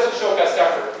 This doesn't show best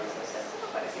effort.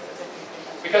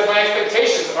 Because my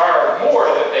expectations are more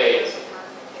that they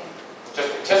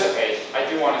just participate. I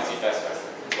do want to see best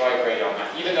effort. So I grade on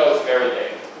that, even though it's very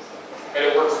vague. But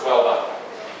it works well that way.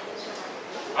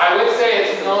 I would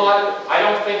say it's not, I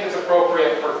don't think it's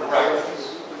appropriate for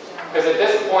correctness. Because at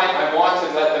this point, I want to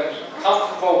let them be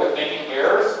comfortable with making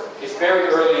errors. It's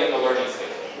very early in the learning stage.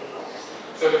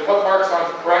 So to put marks on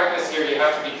correctness here, you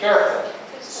have to be careful.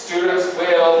 Students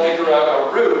will figure out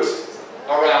a route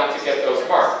around to get those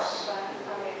marks.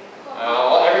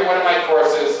 Every one of my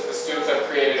courses, the students have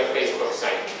created a Facebook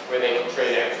site where they can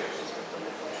trade answers.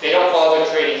 They don't bother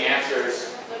trading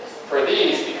answers for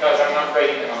these because I'm not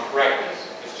grading them on correctness.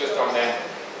 Just on them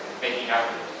making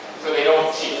effort. So they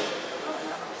don't cheat.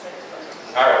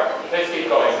 Alright, let's keep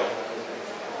going.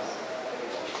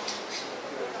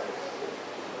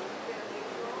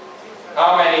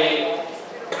 How many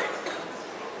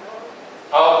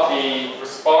of the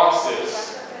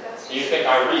responses do you think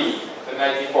I read the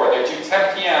night before? They're due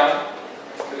 10 p.m.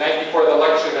 the night before the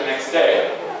lecture the next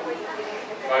day.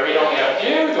 Do I read only a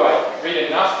few? Do I read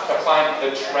enough to find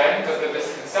the trend of the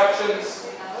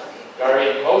misconceptions? Do I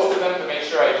read most of them to make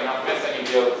sure I do not miss any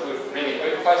really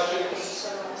good questions?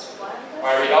 Do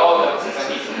I read all of them since I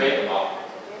need to grade them all?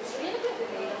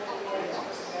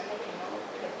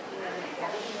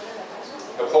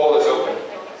 The poll is open.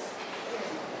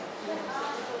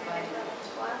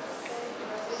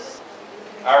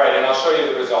 All right, and I'll show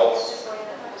you the results.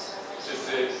 Just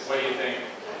to, what do you think?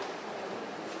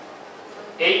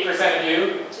 8% of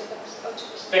you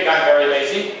think I'm very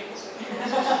lazy.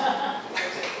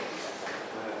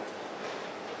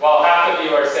 Well, half of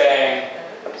you are saying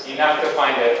enough to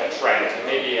find a trend. And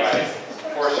maybe I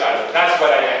foreshadowed. That's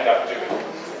what I end up doing.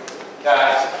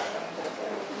 That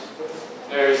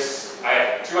I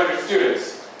have 200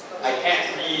 students. I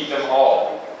can't read them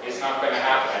all. It's not going to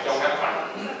happen. I don't have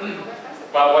time.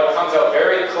 But what comes out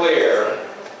very clear,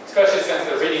 especially since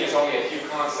the reading is only a few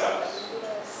concepts,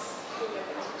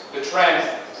 the trend,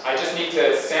 I just need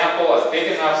to sample a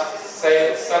big enough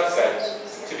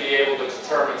subset to be able to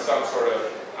determine some sort of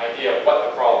idea of what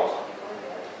the problems are.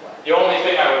 The only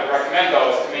thing I would recommend,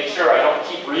 though, is to make sure I don't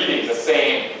keep reading the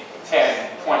same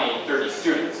 10, 20, 30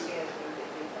 students,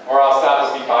 or else that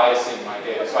will be biasing my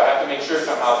data. So I have to make sure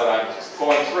somehow that I'm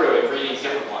going through and reading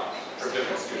different ones for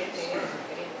different students.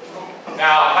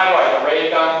 Now, how do I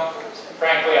grade them?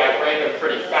 Frankly, I grade them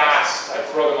pretty fast. I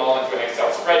throw them all into an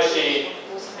Excel spreadsheet,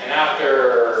 and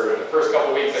after the first couple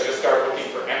of weeks, I just start looking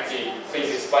for empty please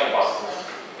explain boxes.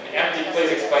 An empty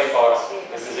please explain box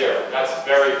is a 0. That's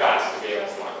very fast to be able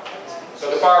to find. So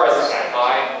the bar isn't that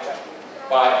high,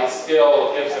 but it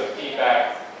still gives them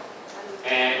feedback,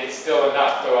 and it's still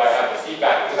enough, though I have the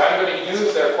feedback, because I'm going to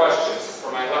use their questions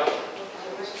for my lecture.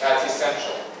 That's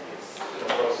essential to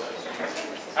the process.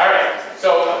 Alright,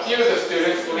 so a few of the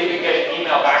students will even get an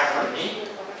email back from me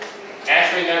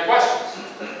answering their questions.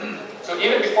 So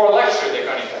even before lecture, they're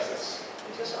going to get this,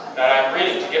 that I'm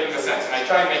reading to give them a sense. And I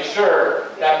try and make sure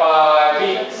that by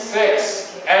week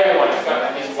 6, everyone has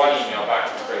gotten at least one email back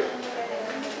from grade.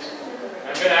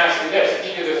 I'm going to ask you this, if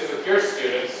you do this with your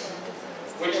students,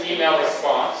 which email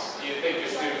response do you think your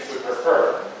students would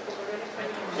prefer?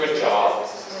 Good job.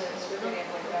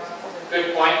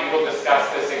 Good point, we will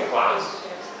discuss this in class.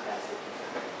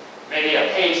 Maybe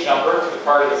a page number to the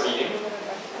part of the reading,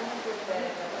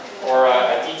 or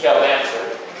a detailed answer.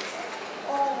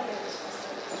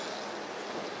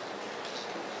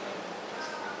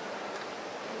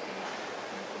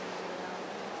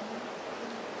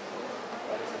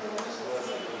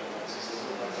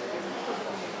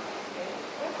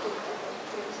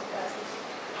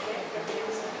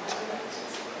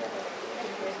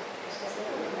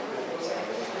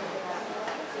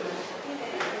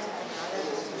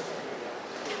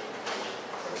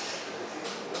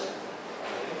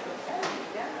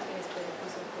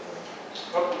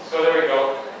 So there we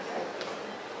go.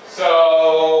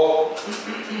 So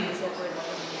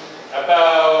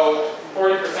about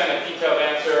 40% a detailed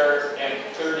answer and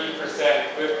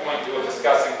 30% good point we will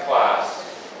discuss in class.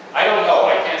 I don't know,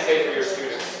 I can't say for your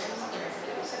students.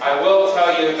 I will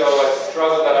tell you though, a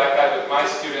struggle that I've had with my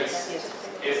students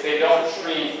is they don't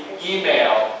treat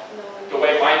email the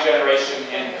way my generation,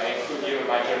 and I include you in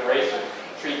my generation,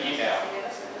 treat email.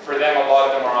 For them, a lot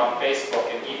of them are on Facebook,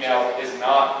 and email is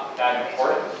not that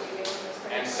important.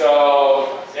 And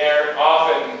so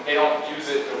they don't use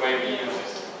it the way we use it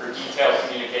for detailed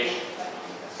communication.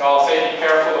 So I'll say be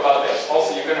careful about this.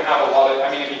 Also, you're going to have a lot of,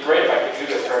 it'd be great if I could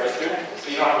do this for every student, but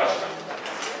you don't have much time.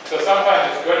 So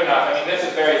sometimes it's good enough. This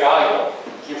is very valuable.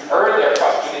 You've heard their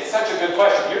question. It's such a good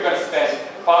question. You're going to spend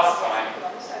class time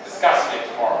discussing it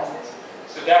tomorrow.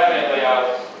 So definitely,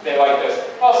 they like this.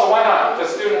 Also, why not? If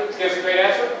the student gives a great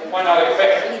answer, why not a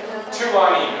quick 2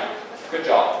 on email? Good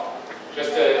job.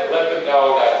 Just to let them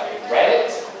know that you read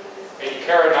it, and you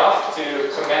care enough to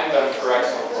commend them for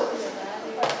excellent work.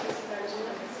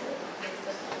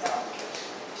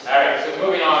 Alright, so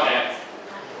moving on then.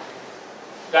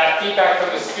 That feedback from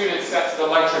the students sets the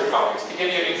lecture topics. To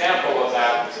give you an example of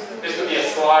that, this would be a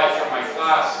slide from my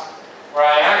class where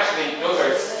those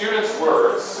are students'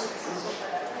 words.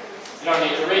 You don't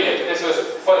need to read it. This was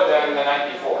put down the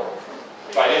night before.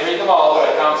 So I didn't read them all, but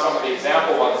I found some of the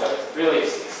example ones that really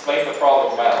explained the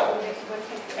problem well.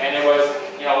 And it was,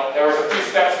 there was a few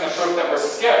steps in the proof that were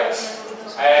skipped.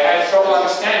 I had trouble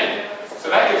understanding it. So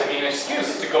that gives me an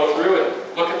excuse to go through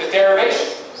and look at the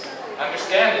derivation,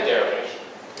 understand the derivation.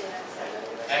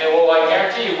 And it will, I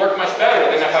guarantee you, work much better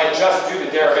than if I just do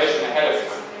the derivation ahead of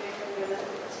time.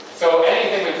 So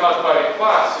anything we talk about in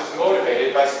class is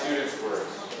motivated by students'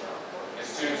 words and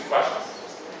students' questions.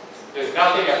 There's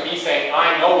nothing of me saying,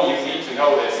 I know you need to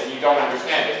know this and you don't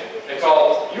understand it. It's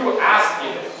all, you asked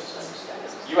me this.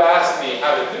 You asked me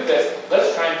how to do this.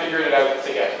 Let's try and figure it out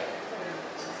together.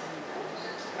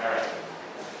 All right.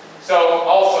 So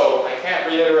also, I can't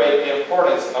reiterate the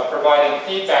importance of providing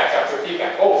feedback after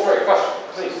feedback. Oh, sorry, question,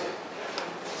 please.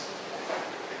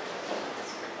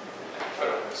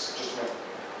 Just a minute.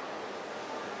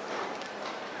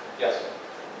 Yes.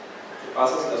 ¿Qué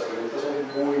pasa si las preguntas son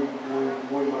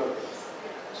muy malas?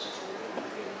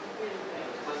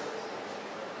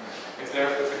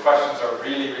 If the questions are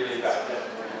really, really bad.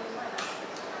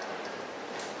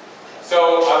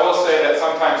 So I will say that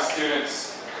sometimes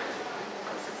students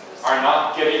are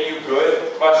not giving you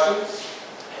good questions,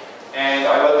 and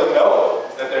I let them know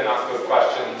that they're not good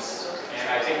questions, and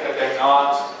I think that they're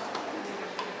not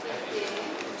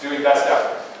doing best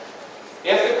effort.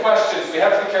 If the questions, we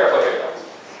have to be careful here though.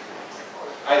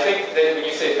 I think that when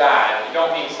you say bad, you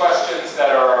don't mean questions that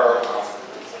are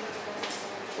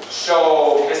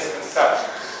show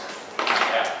misconceptions.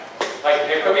 Yeah. Like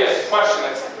there could be a question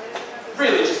that's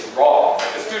really just wrong.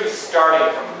 Like the student's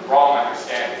starting from wrong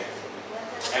understanding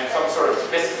and some sort of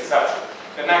misconception.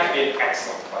 Then that could be an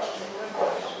excellent question, of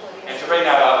course. And to bring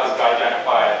that up is to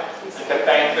identify it and to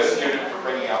thank the student for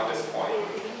bringing up this point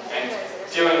and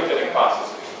dealing with it in classes.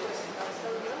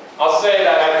 I'll say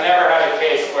that I've never had a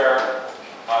case where,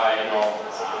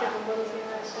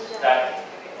 that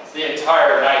the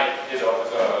entire night is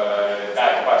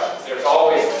bad questions. There's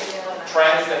always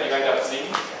trends that you end up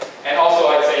seeing. And also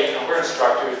I'd say, we're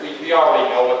instructors, we already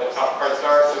know what the tough parts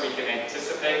are, so we can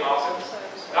anticipate often.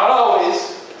 Not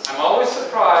always. I'm always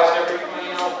surprised. Everyone,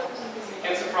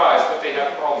 gets surprised what they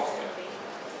have problems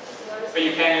with. But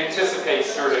you can anticipate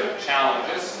certain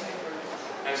challenges.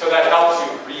 And so that helps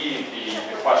you read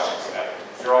the questions better.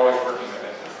 You're always working with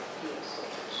it.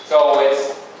 So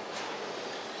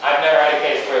I've never had a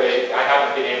case where I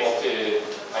haven't been able to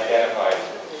identify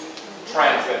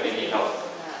trends that they need help.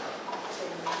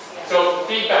 So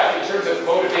feedback in terms of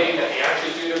motivating that they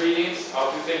actually do the readings,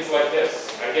 I'll do things like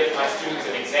this. I give my students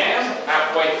an exam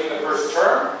halfway through the first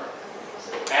term,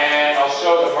 and I'll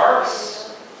show the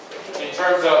marks in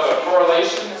terms of the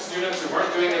correlation. Students who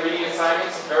weren't doing the reading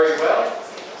assignments very well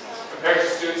compared to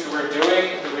students who were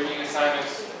doing the reading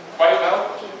assignments quite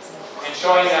well, and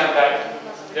showing them that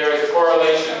there is a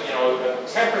correlation, the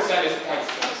 10 percentage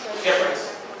points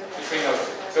difference between those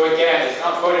two. So again, it's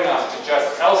not good enough to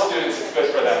just tell students it's good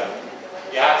for them.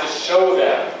 You have to show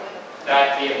them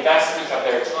that the investment of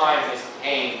their time is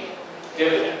paying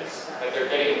dividends, that they're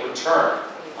getting a return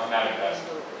on that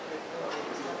investment.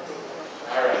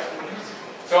 All right.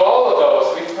 So all of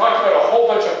those, we've talked about a whole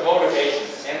bunch of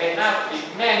motivations, and they have to be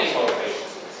many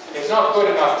motivations. It's not good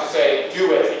enough to say,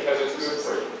 do it because it's good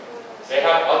for you. They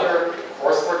have other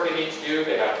coursework they need to do,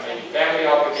 they have maybe family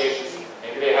obligations,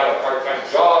 maybe they have a part-time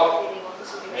job,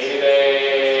 maybe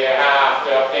they have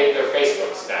to update their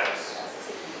Facebook status.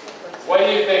 What do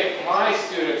you think my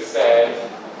students said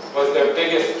was their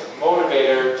biggest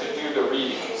motivator to do the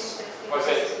readings? Was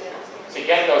it to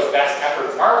get those best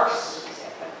effort marks?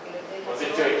 Was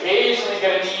it to occasionally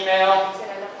get an email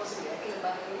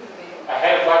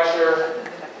ahead of lecture?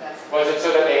 Was it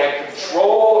so that they had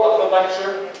control of the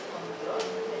lecture?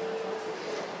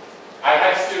 I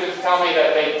had students tell me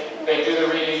that they do the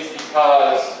readings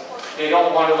because they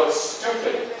don't want to look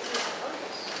stupid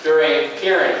during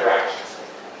peer interaction.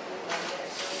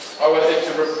 Or was it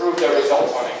to improve their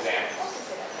results on exams?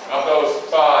 Of those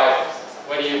 5,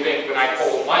 what do you think when I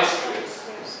polled my students?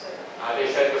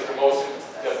 They said it was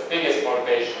the biggest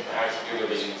motivation to actually do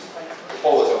the readings. The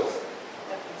poll is open.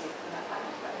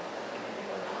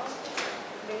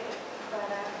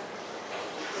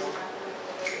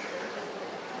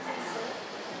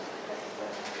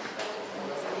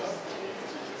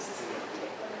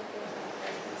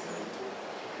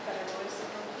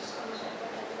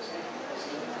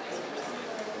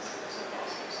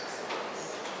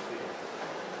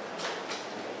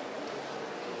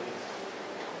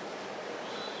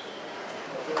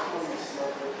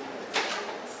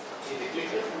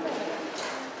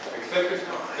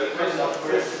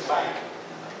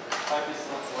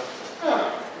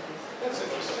 That's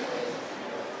interesting.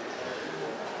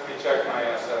 Let me check my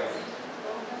settings.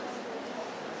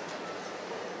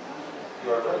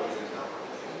 You are right.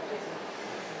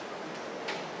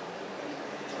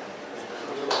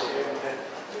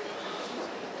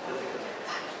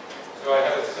 So I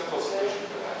have a simple solution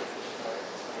for that.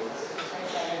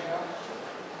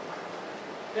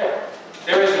 Yeah,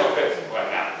 there is no fifth one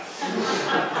now.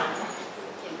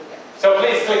 So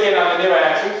please click in on the new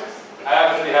answers. I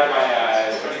obviously have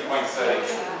my 20 point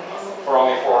settings for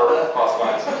only 4 possible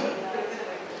answers.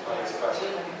 Next question.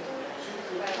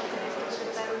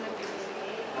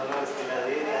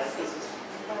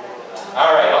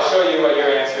 All right, I'll show you what your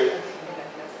answer.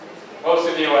 Most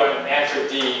of you answered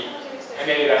D, and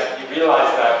maybe that you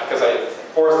realize that because I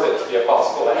forced it to be a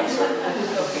possible answer.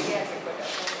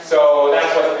 So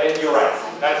that's what, and you're right,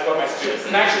 that's what my students,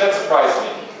 and actually that surprised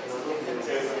me.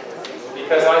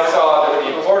 Because I saw that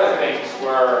the important things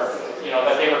were, you know,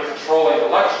 that they were controlling the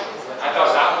lectures. I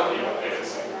thought that would be what they would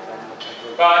say.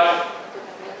 But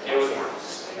it was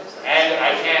worse. And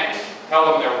I can't tell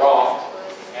them they're wrong.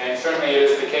 And certainly it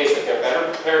is the case that they're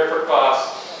better prepared for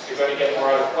class, they're going to get more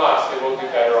out of class, they will do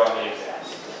better on the exam.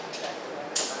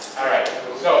 Alright,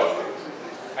 so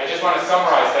I just want to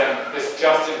summarize then this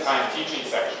just-in-time teaching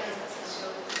section.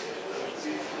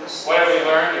 What have we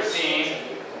learned or seen?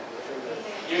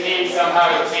 You need somehow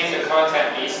to obtain the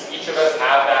content lease. Each of us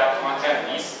have that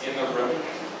content lease in the room,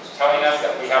 telling us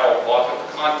that we have a lot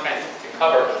of content to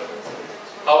cover.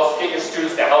 Helps get your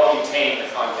students to help you attain the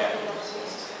content.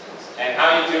 And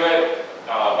how you do it,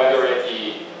 whether it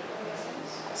be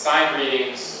assigned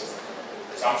readings,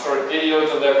 some sort of video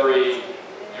delivery,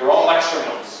 your own lecture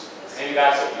notes. Maybe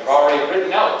that's it. You've already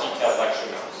written out detailed lecture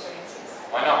notes.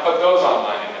 Why not put those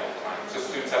online at the time so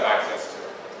students have access to it?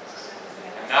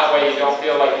 And that way you don't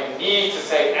feel like you need to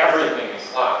say everything in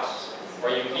class,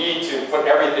 or you need to put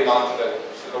everything onto the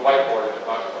whiteboard or the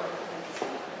blackboard.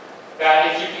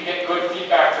 That if you can get good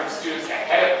feedback from students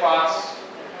ahead of class,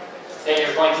 then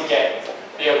you're going to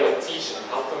be able to teach and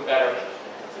help them better.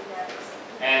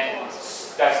 And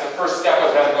that's the first step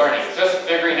of them learning, just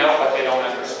figuring out what they don't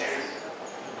understand.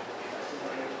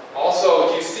 Also,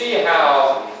 do you see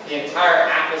how the entire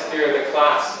atmosphere of the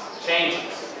class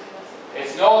changes?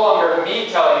 It's no longer me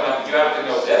telling them, you have to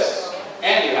know this,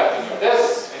 and you have to know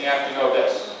this, and you have to know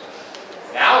this.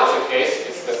 Now it's the case,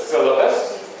 it's the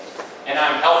syllabus, and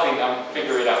I'm helping them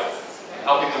figure it out, and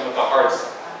helping them with the hard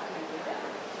stuff.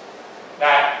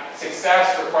 That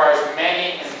success requires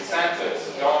many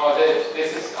incentives. No,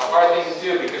 this is a hard thing to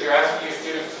do because you're asking your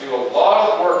students to do a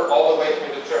lot of work all the way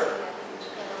through the term.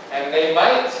 And they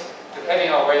might,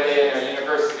 depending on where they are in their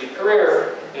university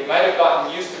career, they might have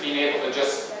gotten used to being able to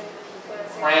just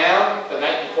cram the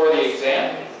night before the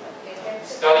exam,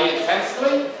 study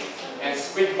intensely, and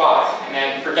squeak by, and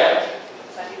then forget it.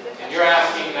 And you're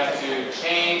asking them to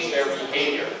change their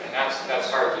behavior, and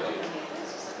that's hard to do.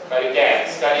 But again,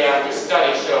 study after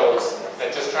study shows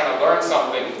that just trying to learn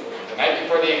something the night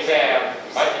before the exam,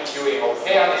 you might be doing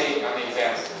okay on the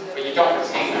exam, but you don't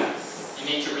retain that. You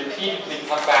need to repeatedly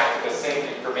come back to the same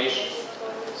information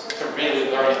to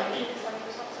really learn it deeply.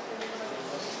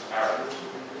 Alright.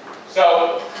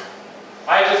 So,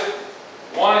 I just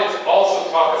wanted to also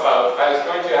talk about, I was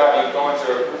going to have you go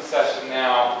into a group session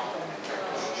now,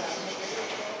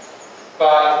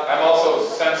 but I'm also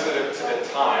sensitive to the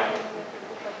time.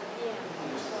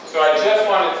 So I just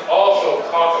wanted to also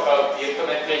talk about the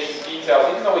implementation details.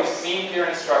 Even though we've seen your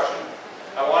instruction,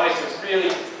 I wanted to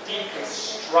really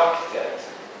deconstruct it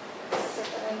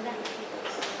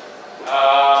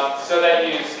so that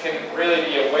you can really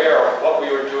be aware of what we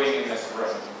were doing in this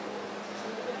room.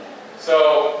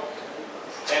 So,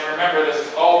 and remember, this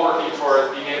is all working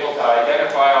towards being able to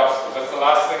identify obstacles. That's the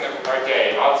last thing of our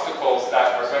day, obstacles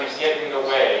that are going to get in the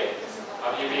way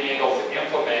of you being able to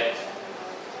implement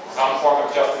some form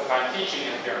of just-in-time teaching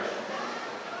in here.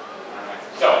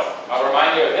 So, I'll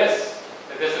remind you of this,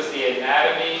 that this is the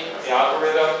anatomy, the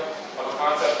algorithm of a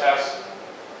concept test.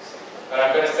 But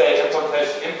I'm going to say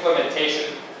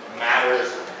implementation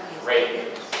matters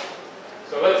greatly.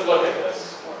 So let's look at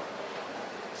this.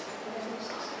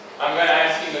 I'm going to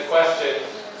ask you the question,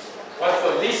 what's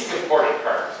the least important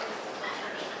part?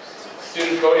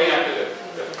 Student voting after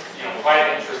the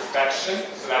quiet introspection,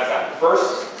 so that's that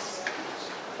first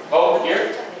vote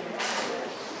here.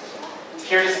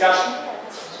 Peer discussion.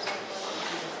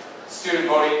 Student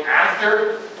voting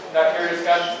after that peer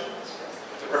discussion.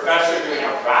 The professor doing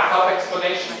a wrap-up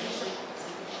explanation.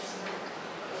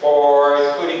 Or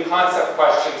including concept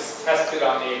questions tested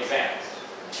on the exams.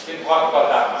 Didn't talk about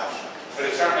that much. But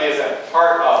it certainly is a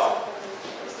part of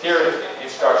peer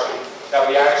instruction that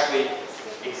we actually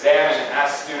examine and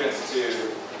ask students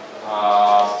to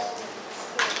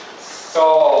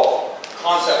solve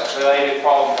concept-related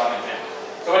problems on exam.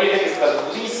 So what do you think is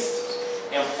the least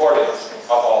important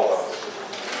of all of those?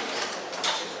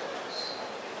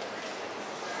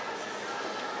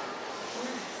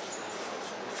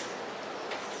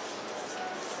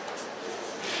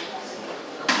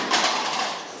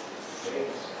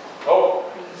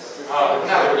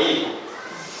 Another E.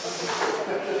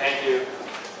 Thank you.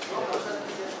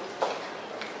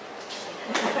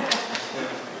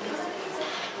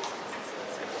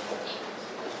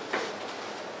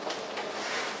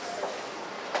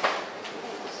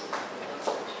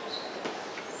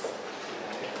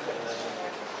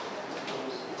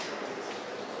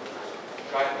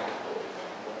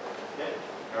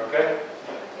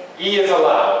 E is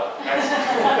allowed.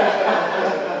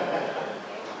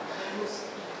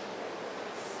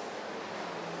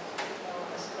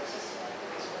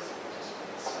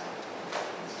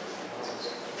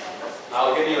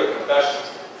 I'll give you a confession.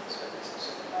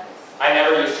 I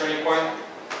never use Turning Point.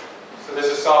 So this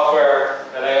is software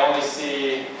that I only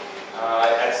see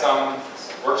at some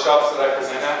workshops that I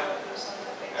present at.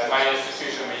 At my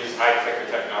institution, we use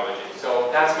high-clicker technology. So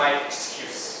that's my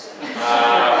excuse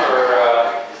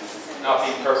for not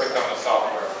being perfect on the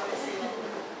software.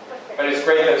 But it's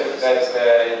great that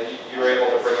you were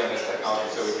able to bring in this technology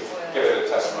so we can give it a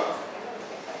test run.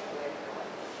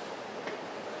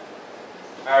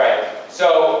 All right,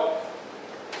 so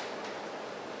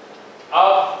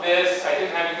of this, I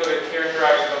didn't have you go to peer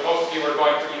interaction, but most of you were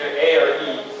going for either A or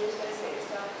E.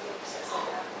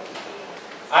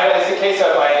 It's a case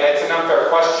of it's an unfair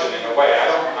question in a way.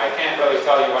 I can't really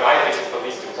tell you what I think is the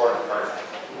least important part.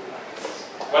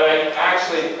 What I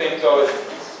actually think, though, is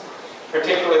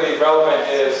particularly relevant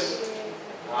is,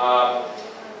 well,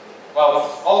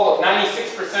 almost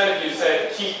 96% of you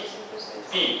said keep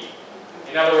B.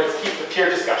 In other words, keep the peer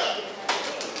discussion.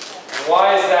 And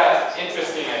why is that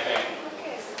interesting, I think,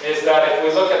 is that if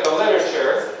we look at the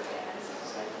literature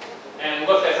and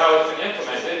look at how it's been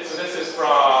implemented, so this is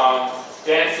from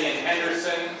Dancy and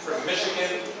Henderson from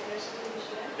Michigan.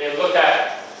 They look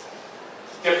at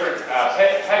different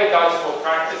pedagogical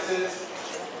practices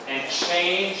and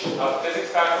change of physics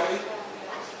faculty.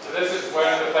 So this is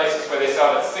one of the places where they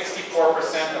saw that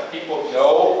 64% of people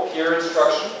know peer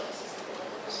instruction.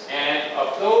 And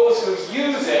of those who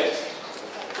use it,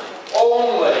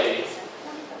 only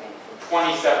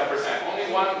 27%, only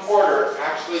 1/4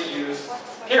 actually use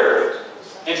peer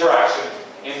interaction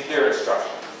in peer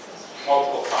instruction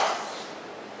multiple times.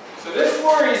 So this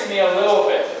worries me a little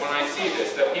bit when I see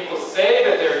this, that people say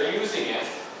that they're using it,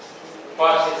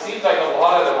 but it seems like a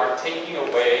lot of them are taking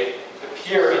away the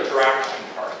peer interaction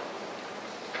part.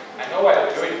 I know why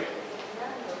they're doing it.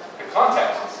 The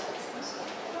context.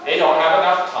 They don't have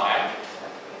enough time,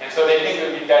 and so they think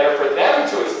it would be better for them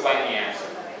to explain the answer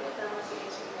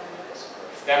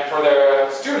than for their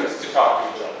students to talk to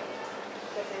each other.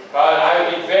 But I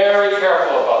would be very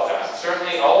careful about that.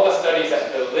 Certainly all the studies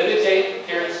that validate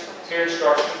peer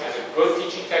instruction as a good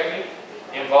teaching technique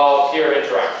involve peer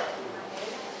interaction.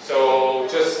 So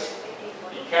just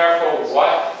be careful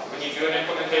when you do an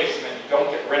implementation, that you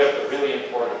don't get rid of the really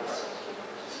important part.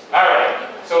 All right,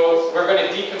 so we're going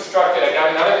to deconstruct it. I got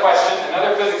another question,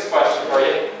 another physics question for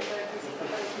you.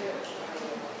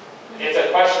 It's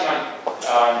a question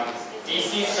on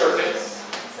DC circuits.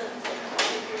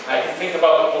 I can think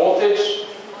about voltage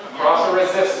across a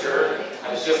resistor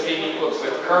as just being equal to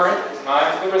the current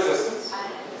times the resistance.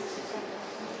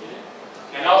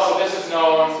 And also this is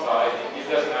known, it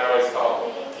doesn't matter what it's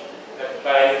called,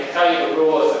 but I can tell you the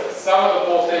rule is that the sum of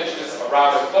the voltages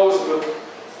around a closed loop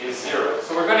is 0.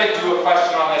 So we're going to do a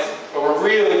question on this, but we're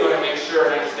really going to make sure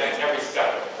and understand every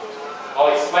step.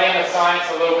 I'll explain the science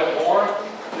a little bit more.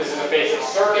 This is a basic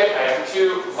circuit. I have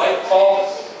 2 light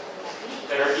bulbs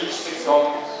that are each 6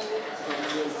 ohms.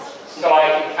 So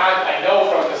I know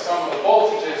from the sum of the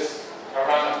voltages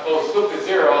around the closed loop is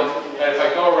 0, that if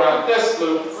I go around this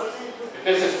loop, if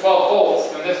this is 12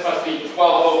 volts, then this must be 12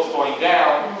 volts going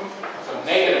down, so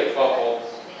negative 12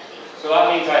 volts. So that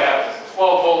means I have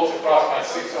 12 volts across my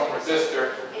 6 ohm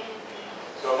resistor.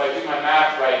 So if I do my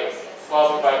math right,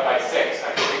 12 divided by 6,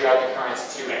 I can figure out the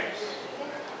current's 2 amps.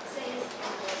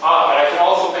 But I can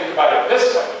also think about it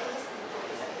this way.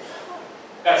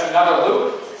 That's another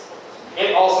loop.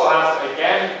 It also has to,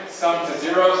 again, sum to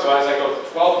 0, so as I go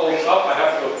 12 volts up, I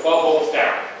have to go 12 volts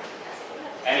down.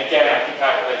 And again, I can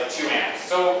calculate 2 amps.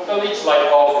 So they'll each light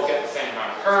bulb will get the same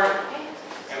amount of current,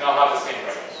 and they'll have the same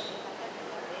values.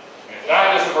 And if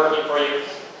that isn't working for you,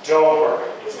 don't worry.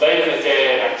 It's late in the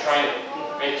day, and I'm trying to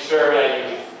make sure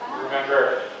that you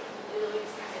remember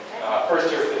first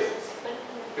year physics.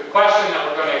 The question that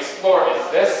we're going to explore is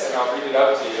this, and I'll read it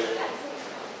out to you.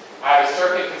 I have a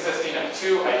circuit consisting of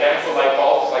 2 identical light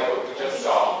bulbs, like what we just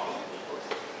saw.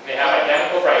 They have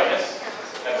identical brightness.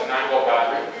 That's a 9-volt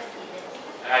battery.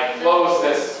 And I close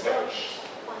this switch.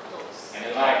 And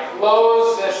when I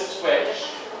close this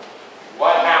switch,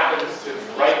 what happens to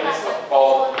the brightness of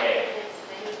bulb A?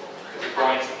 Is it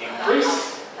going to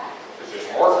increase? Because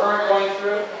there's more current going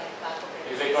through?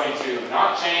 Is it going to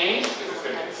not change? Because it's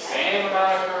going to be the same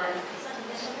amount of current?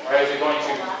 Or is it going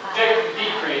to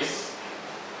decrease?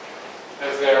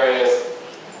 Because there is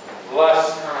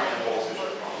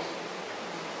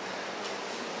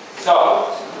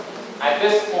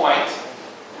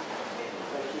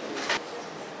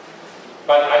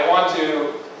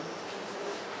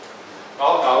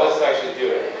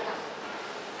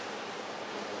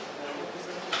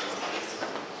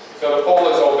So the poll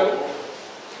is open.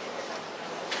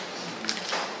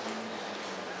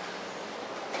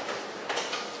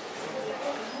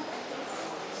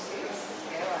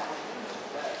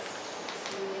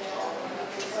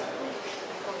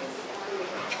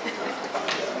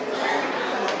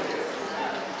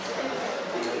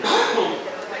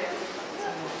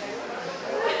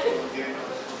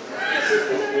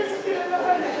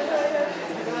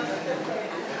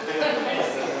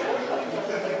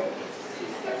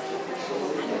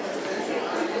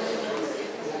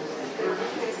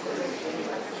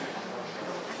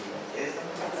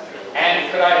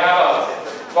 And could I have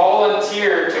a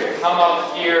volunteer to come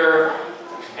up here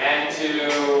and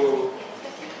to,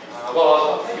 well,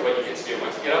 I'll tell you what you get to do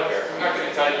once you get up here. I'm not going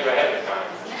to tell you ahead of time.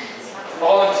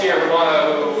 Volunteer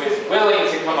who is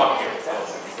willing to come up here.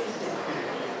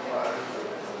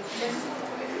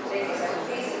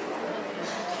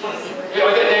 You know,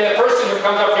 and the person who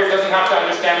comes up here doesn't have to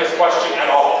understand this question at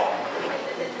all.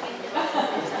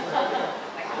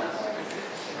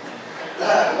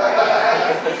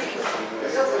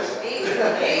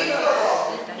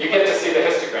 You get to see the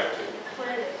histogram too.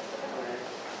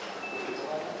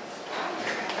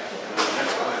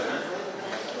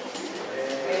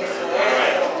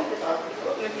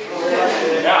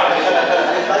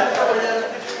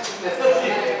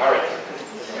 All right.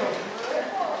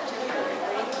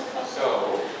 So,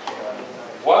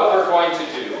 what we're going to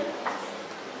do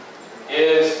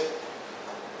is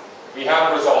we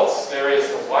have results. There is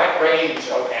a wide range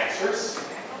of answers.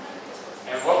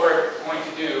 And what we're going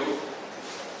to do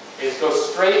is go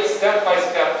straight, step by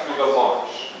step, through the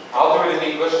launch. I'll do it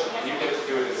in English, and you get to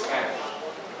do it in Spanish.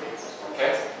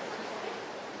 Okay?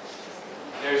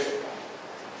 There's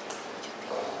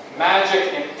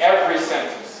magic in every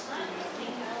sentence.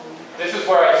 This is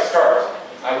where I start.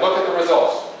 I look at the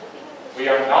results. We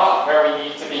are not where we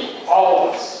need to be, all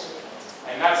of us.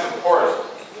 And that's important.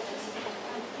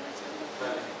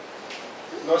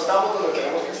 No estamos donde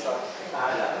tenemos que estar.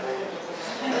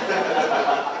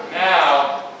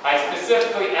 Now, I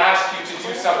specifically ask you to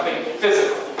do something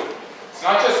physical. It's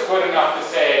not just good enough to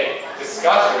say,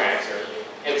 discuss your answer.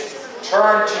 It's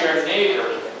turn to your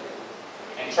neighbor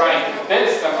and try and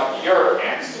convince them of your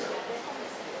answer.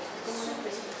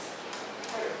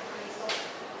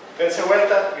 Dense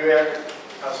vuelta y vean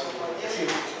a su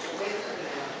vecino.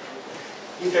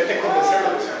 Intente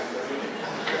convencerlos.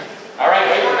 All right,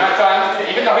 wait, we're not done.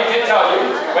 Even though he did tell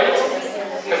you, wait,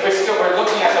 because we're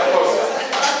looking at the process.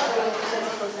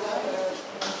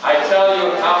 I tell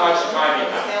you how much time you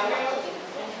have.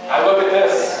 I look at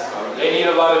this. They need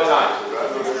a lot of time.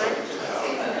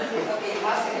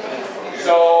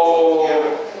 So,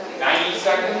 90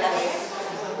 seconds.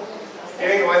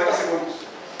 Tienen 90 segundos.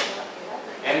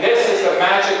 And this is the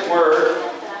magic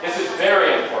word. This is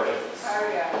very important.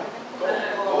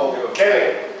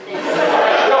 Kevin. All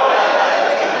right, go.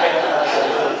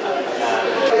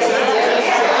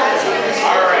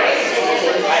 All right.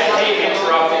 I hate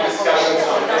interrupting discussions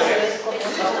on physics.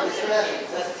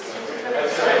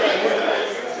 That's right.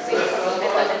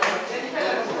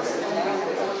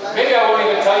 Maybe I won't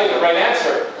even tell you the right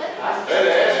answer.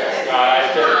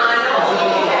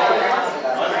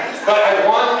 But I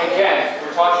want, again,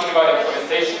 we're talking about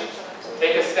implementation.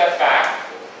 Take a step back.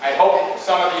 I hope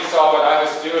some of you saw what I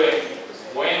was doing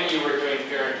when you were doing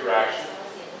peer interaction.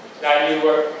 I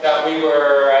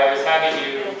was having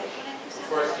you, of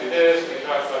course, do this, we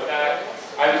talked about that.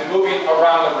 I was moving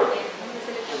around the room.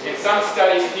 In some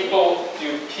studies, people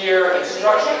do peer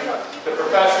instruction. The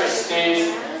professor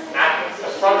stays at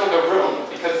the front of the room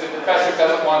because the professor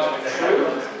doesn't want to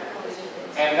intrude.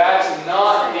 And that's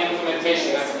not the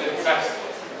implementation that's been tested.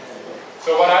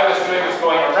 So what I was doing was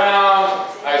going around,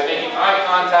 I was making eye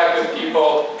contact with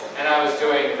people, and I was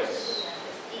doing this.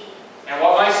 And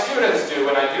what my students do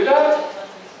when I do that,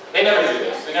 they never do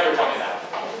this. They never tell me that.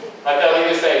 But they'll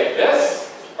either say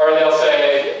this, or they'll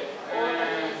say,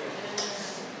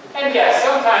 and yes,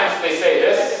 sometimes they say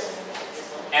this,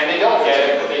 and they don't get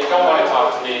it, but they don't want to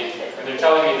talk to me, and they're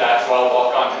telling me that, so I'll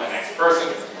walk on to the next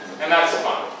person, and that's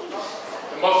fun.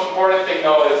 The most important thing,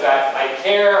 though, is that I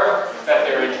care that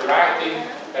they're interacting,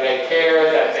 that I care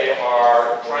that they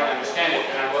are trying to understand it,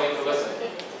 and I'm willing to listen.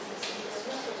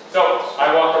 So,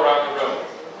 I walk around the room.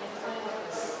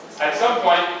 At some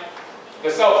point, the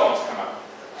cell phones come out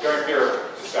during peer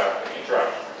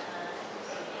interaction.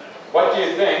 What do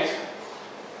you think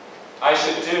I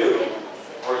should do,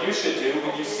 or you should do,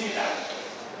 when you see that?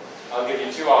 I'll give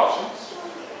you two options.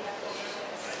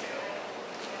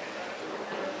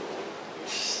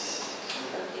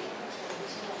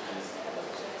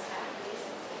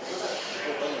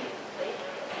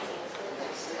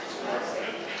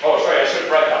 Oh,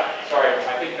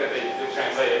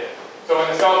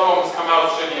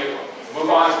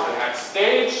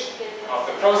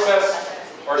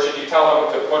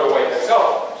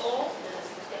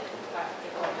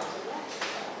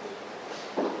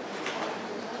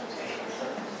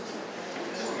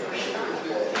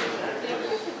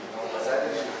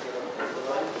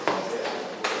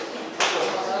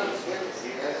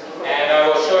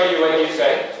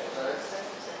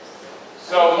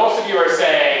 So most of you are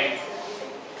saying,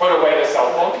 put away the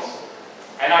cell phones,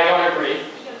 and I don't agree,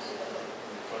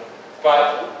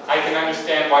 but I can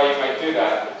understand why you might do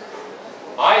that.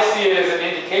 I see it as an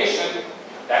indication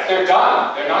that they're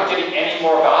done. They're not getting any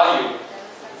more value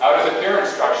out of the peer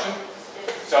instruction.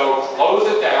 So close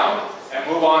it down and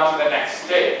move on to the next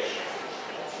stage.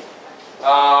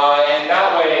 And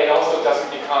that way it also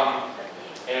doesn't become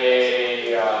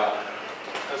a,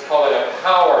 let's call it a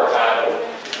power battle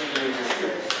between you and your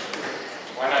students.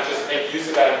 Why not just make use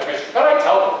of that information? But I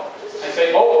tell them, I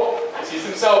say, oh, I see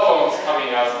some cell phones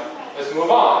coming up, let's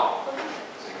move on.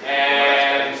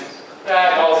 And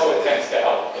that also tends to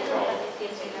help as well.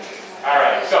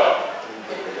 Alright, so,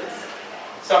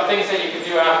 some things that you can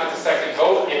do after the second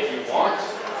vote if you want.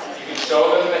 You can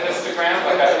show them the histogram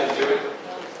like I've been doing.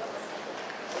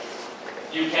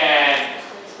 You can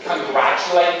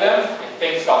congratulate them if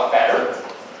things got better,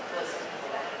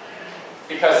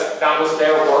 because that was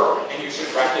their work and you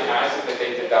should recognize that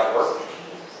they did that work.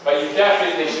 But you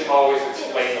definitely should always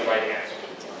explain the right answer.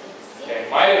 Okay,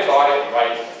 might have got it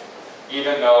right,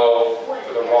 even though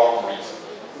for the wrong reason.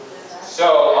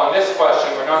 So on this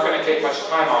question, we're not going to take much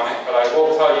time on it, but I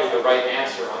will tell you the right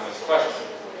answer on this question.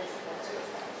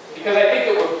 Because I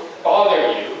think it would bother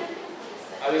you,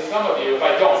 at least some of you, if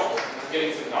I don't. I'm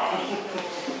getting some knowledge.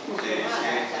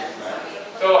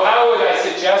 So how would I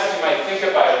suggest you might think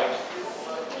about it?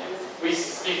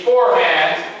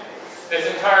 Beforehand, this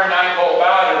entire 9-volt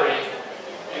battery,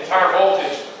 the entire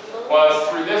voltage was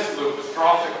through this loop, was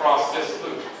dropped across this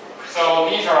loop. So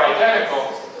these are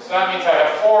identical. So that means I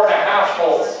have 4.5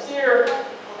 volts here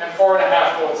and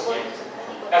 4.5 volts here.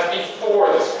 That's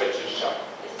before the switch is shut.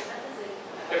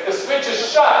 If the switch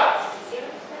is shut,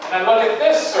 and I look at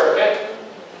this circuit,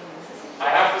 I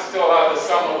have to still have the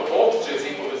sum of the voltages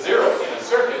equal to 0 in a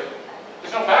circuit.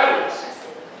 There's no batteries.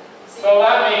 So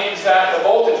that means that the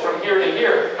voltage from here to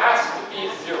here has to be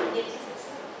 0,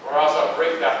 or else I'll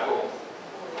break that rule.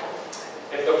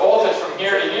 If the voltage from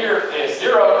here to here is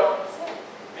 0,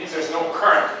 it means there's no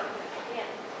current.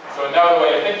 So another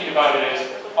way of thinking about it is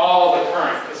all the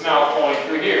current is now flowing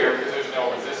through here because there's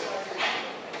no resistance.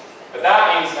 But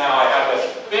that means now I have this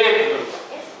big loop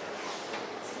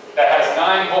that has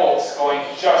 9 volts going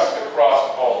just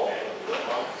across bulb A.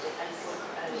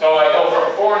 So I go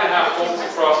from 4.5 volts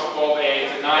across bulb A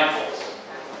to 9 volts.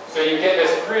 So you get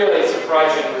this really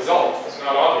surprising result. It's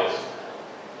not obvious.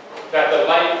 That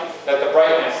the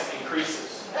brightness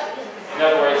increases. In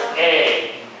other words,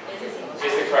 A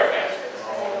is the correct answer.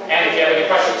 And if you have any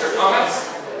questions or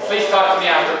comments, please talk to me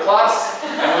after class,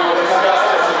 and we will discuss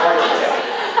this in more detail.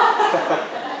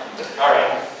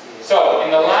 Alright, so in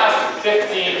the last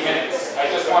 15 minutes, I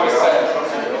just want to say,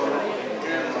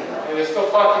 and they're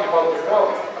still talking about the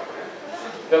program.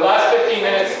 The last 15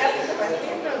 minutes,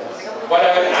 what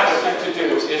I would ask you to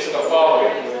do is the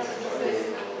following.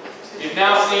 You've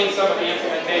now seen some of the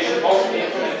implementation, most of the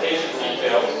implementation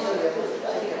details.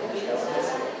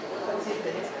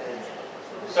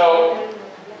 So,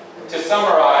 to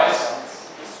summarize,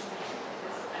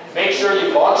 make sure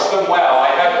you launch them well. I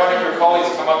had one of your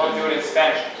colleagues come up and do it in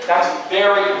Spanish. That's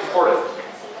very important.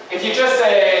 If you just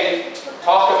say,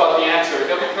 talk about the answer,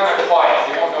 they'll be kind of quiet.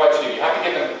 They won't know what to do. You have to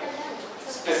give them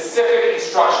specific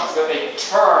instructions that they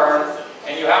turn,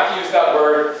 and you have to use that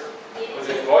word, was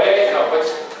it voye? No,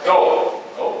 what's go?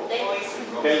 Go?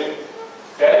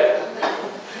 Dead?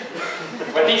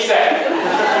 What he said.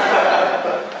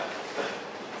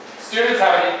 Students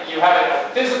you have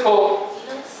a physical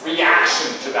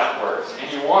reaction to that word,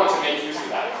 and you want to make use of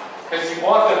that. Because you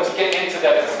want them to get into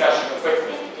that discussion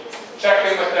quickly. Check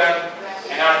in with them,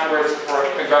 and afterwards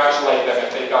congratulate them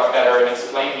if they got better and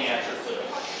explain the answer to them.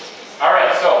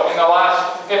 Alright, so in the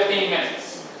last 15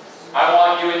 minutes, I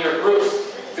want you and your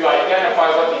groups to identify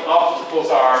what the obstacles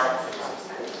are.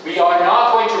 We are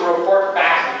not going to report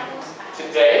back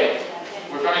today.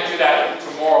 We're going to do that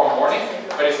tomorrow morning.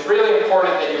 But it's really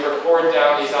important that you record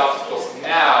down these obstacles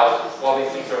now while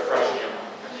these things are fresh in your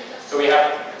mind. So we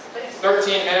have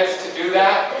 13 minutes to do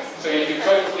that. So if you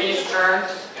could, please turn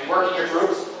and work in your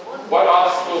groups. What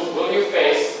obstacles will you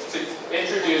face to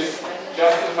introduce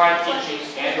just-in-time teaching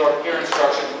and or peer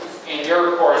instruction in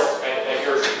your course at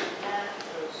your school?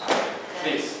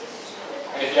 Please.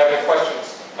 And if you have any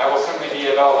questions, I will certainly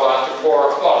be available after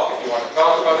 4 o'clock if you want to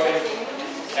talk about things.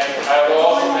 And I will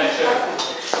also mention,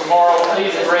 tomorrow,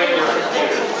 please bring your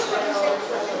computers.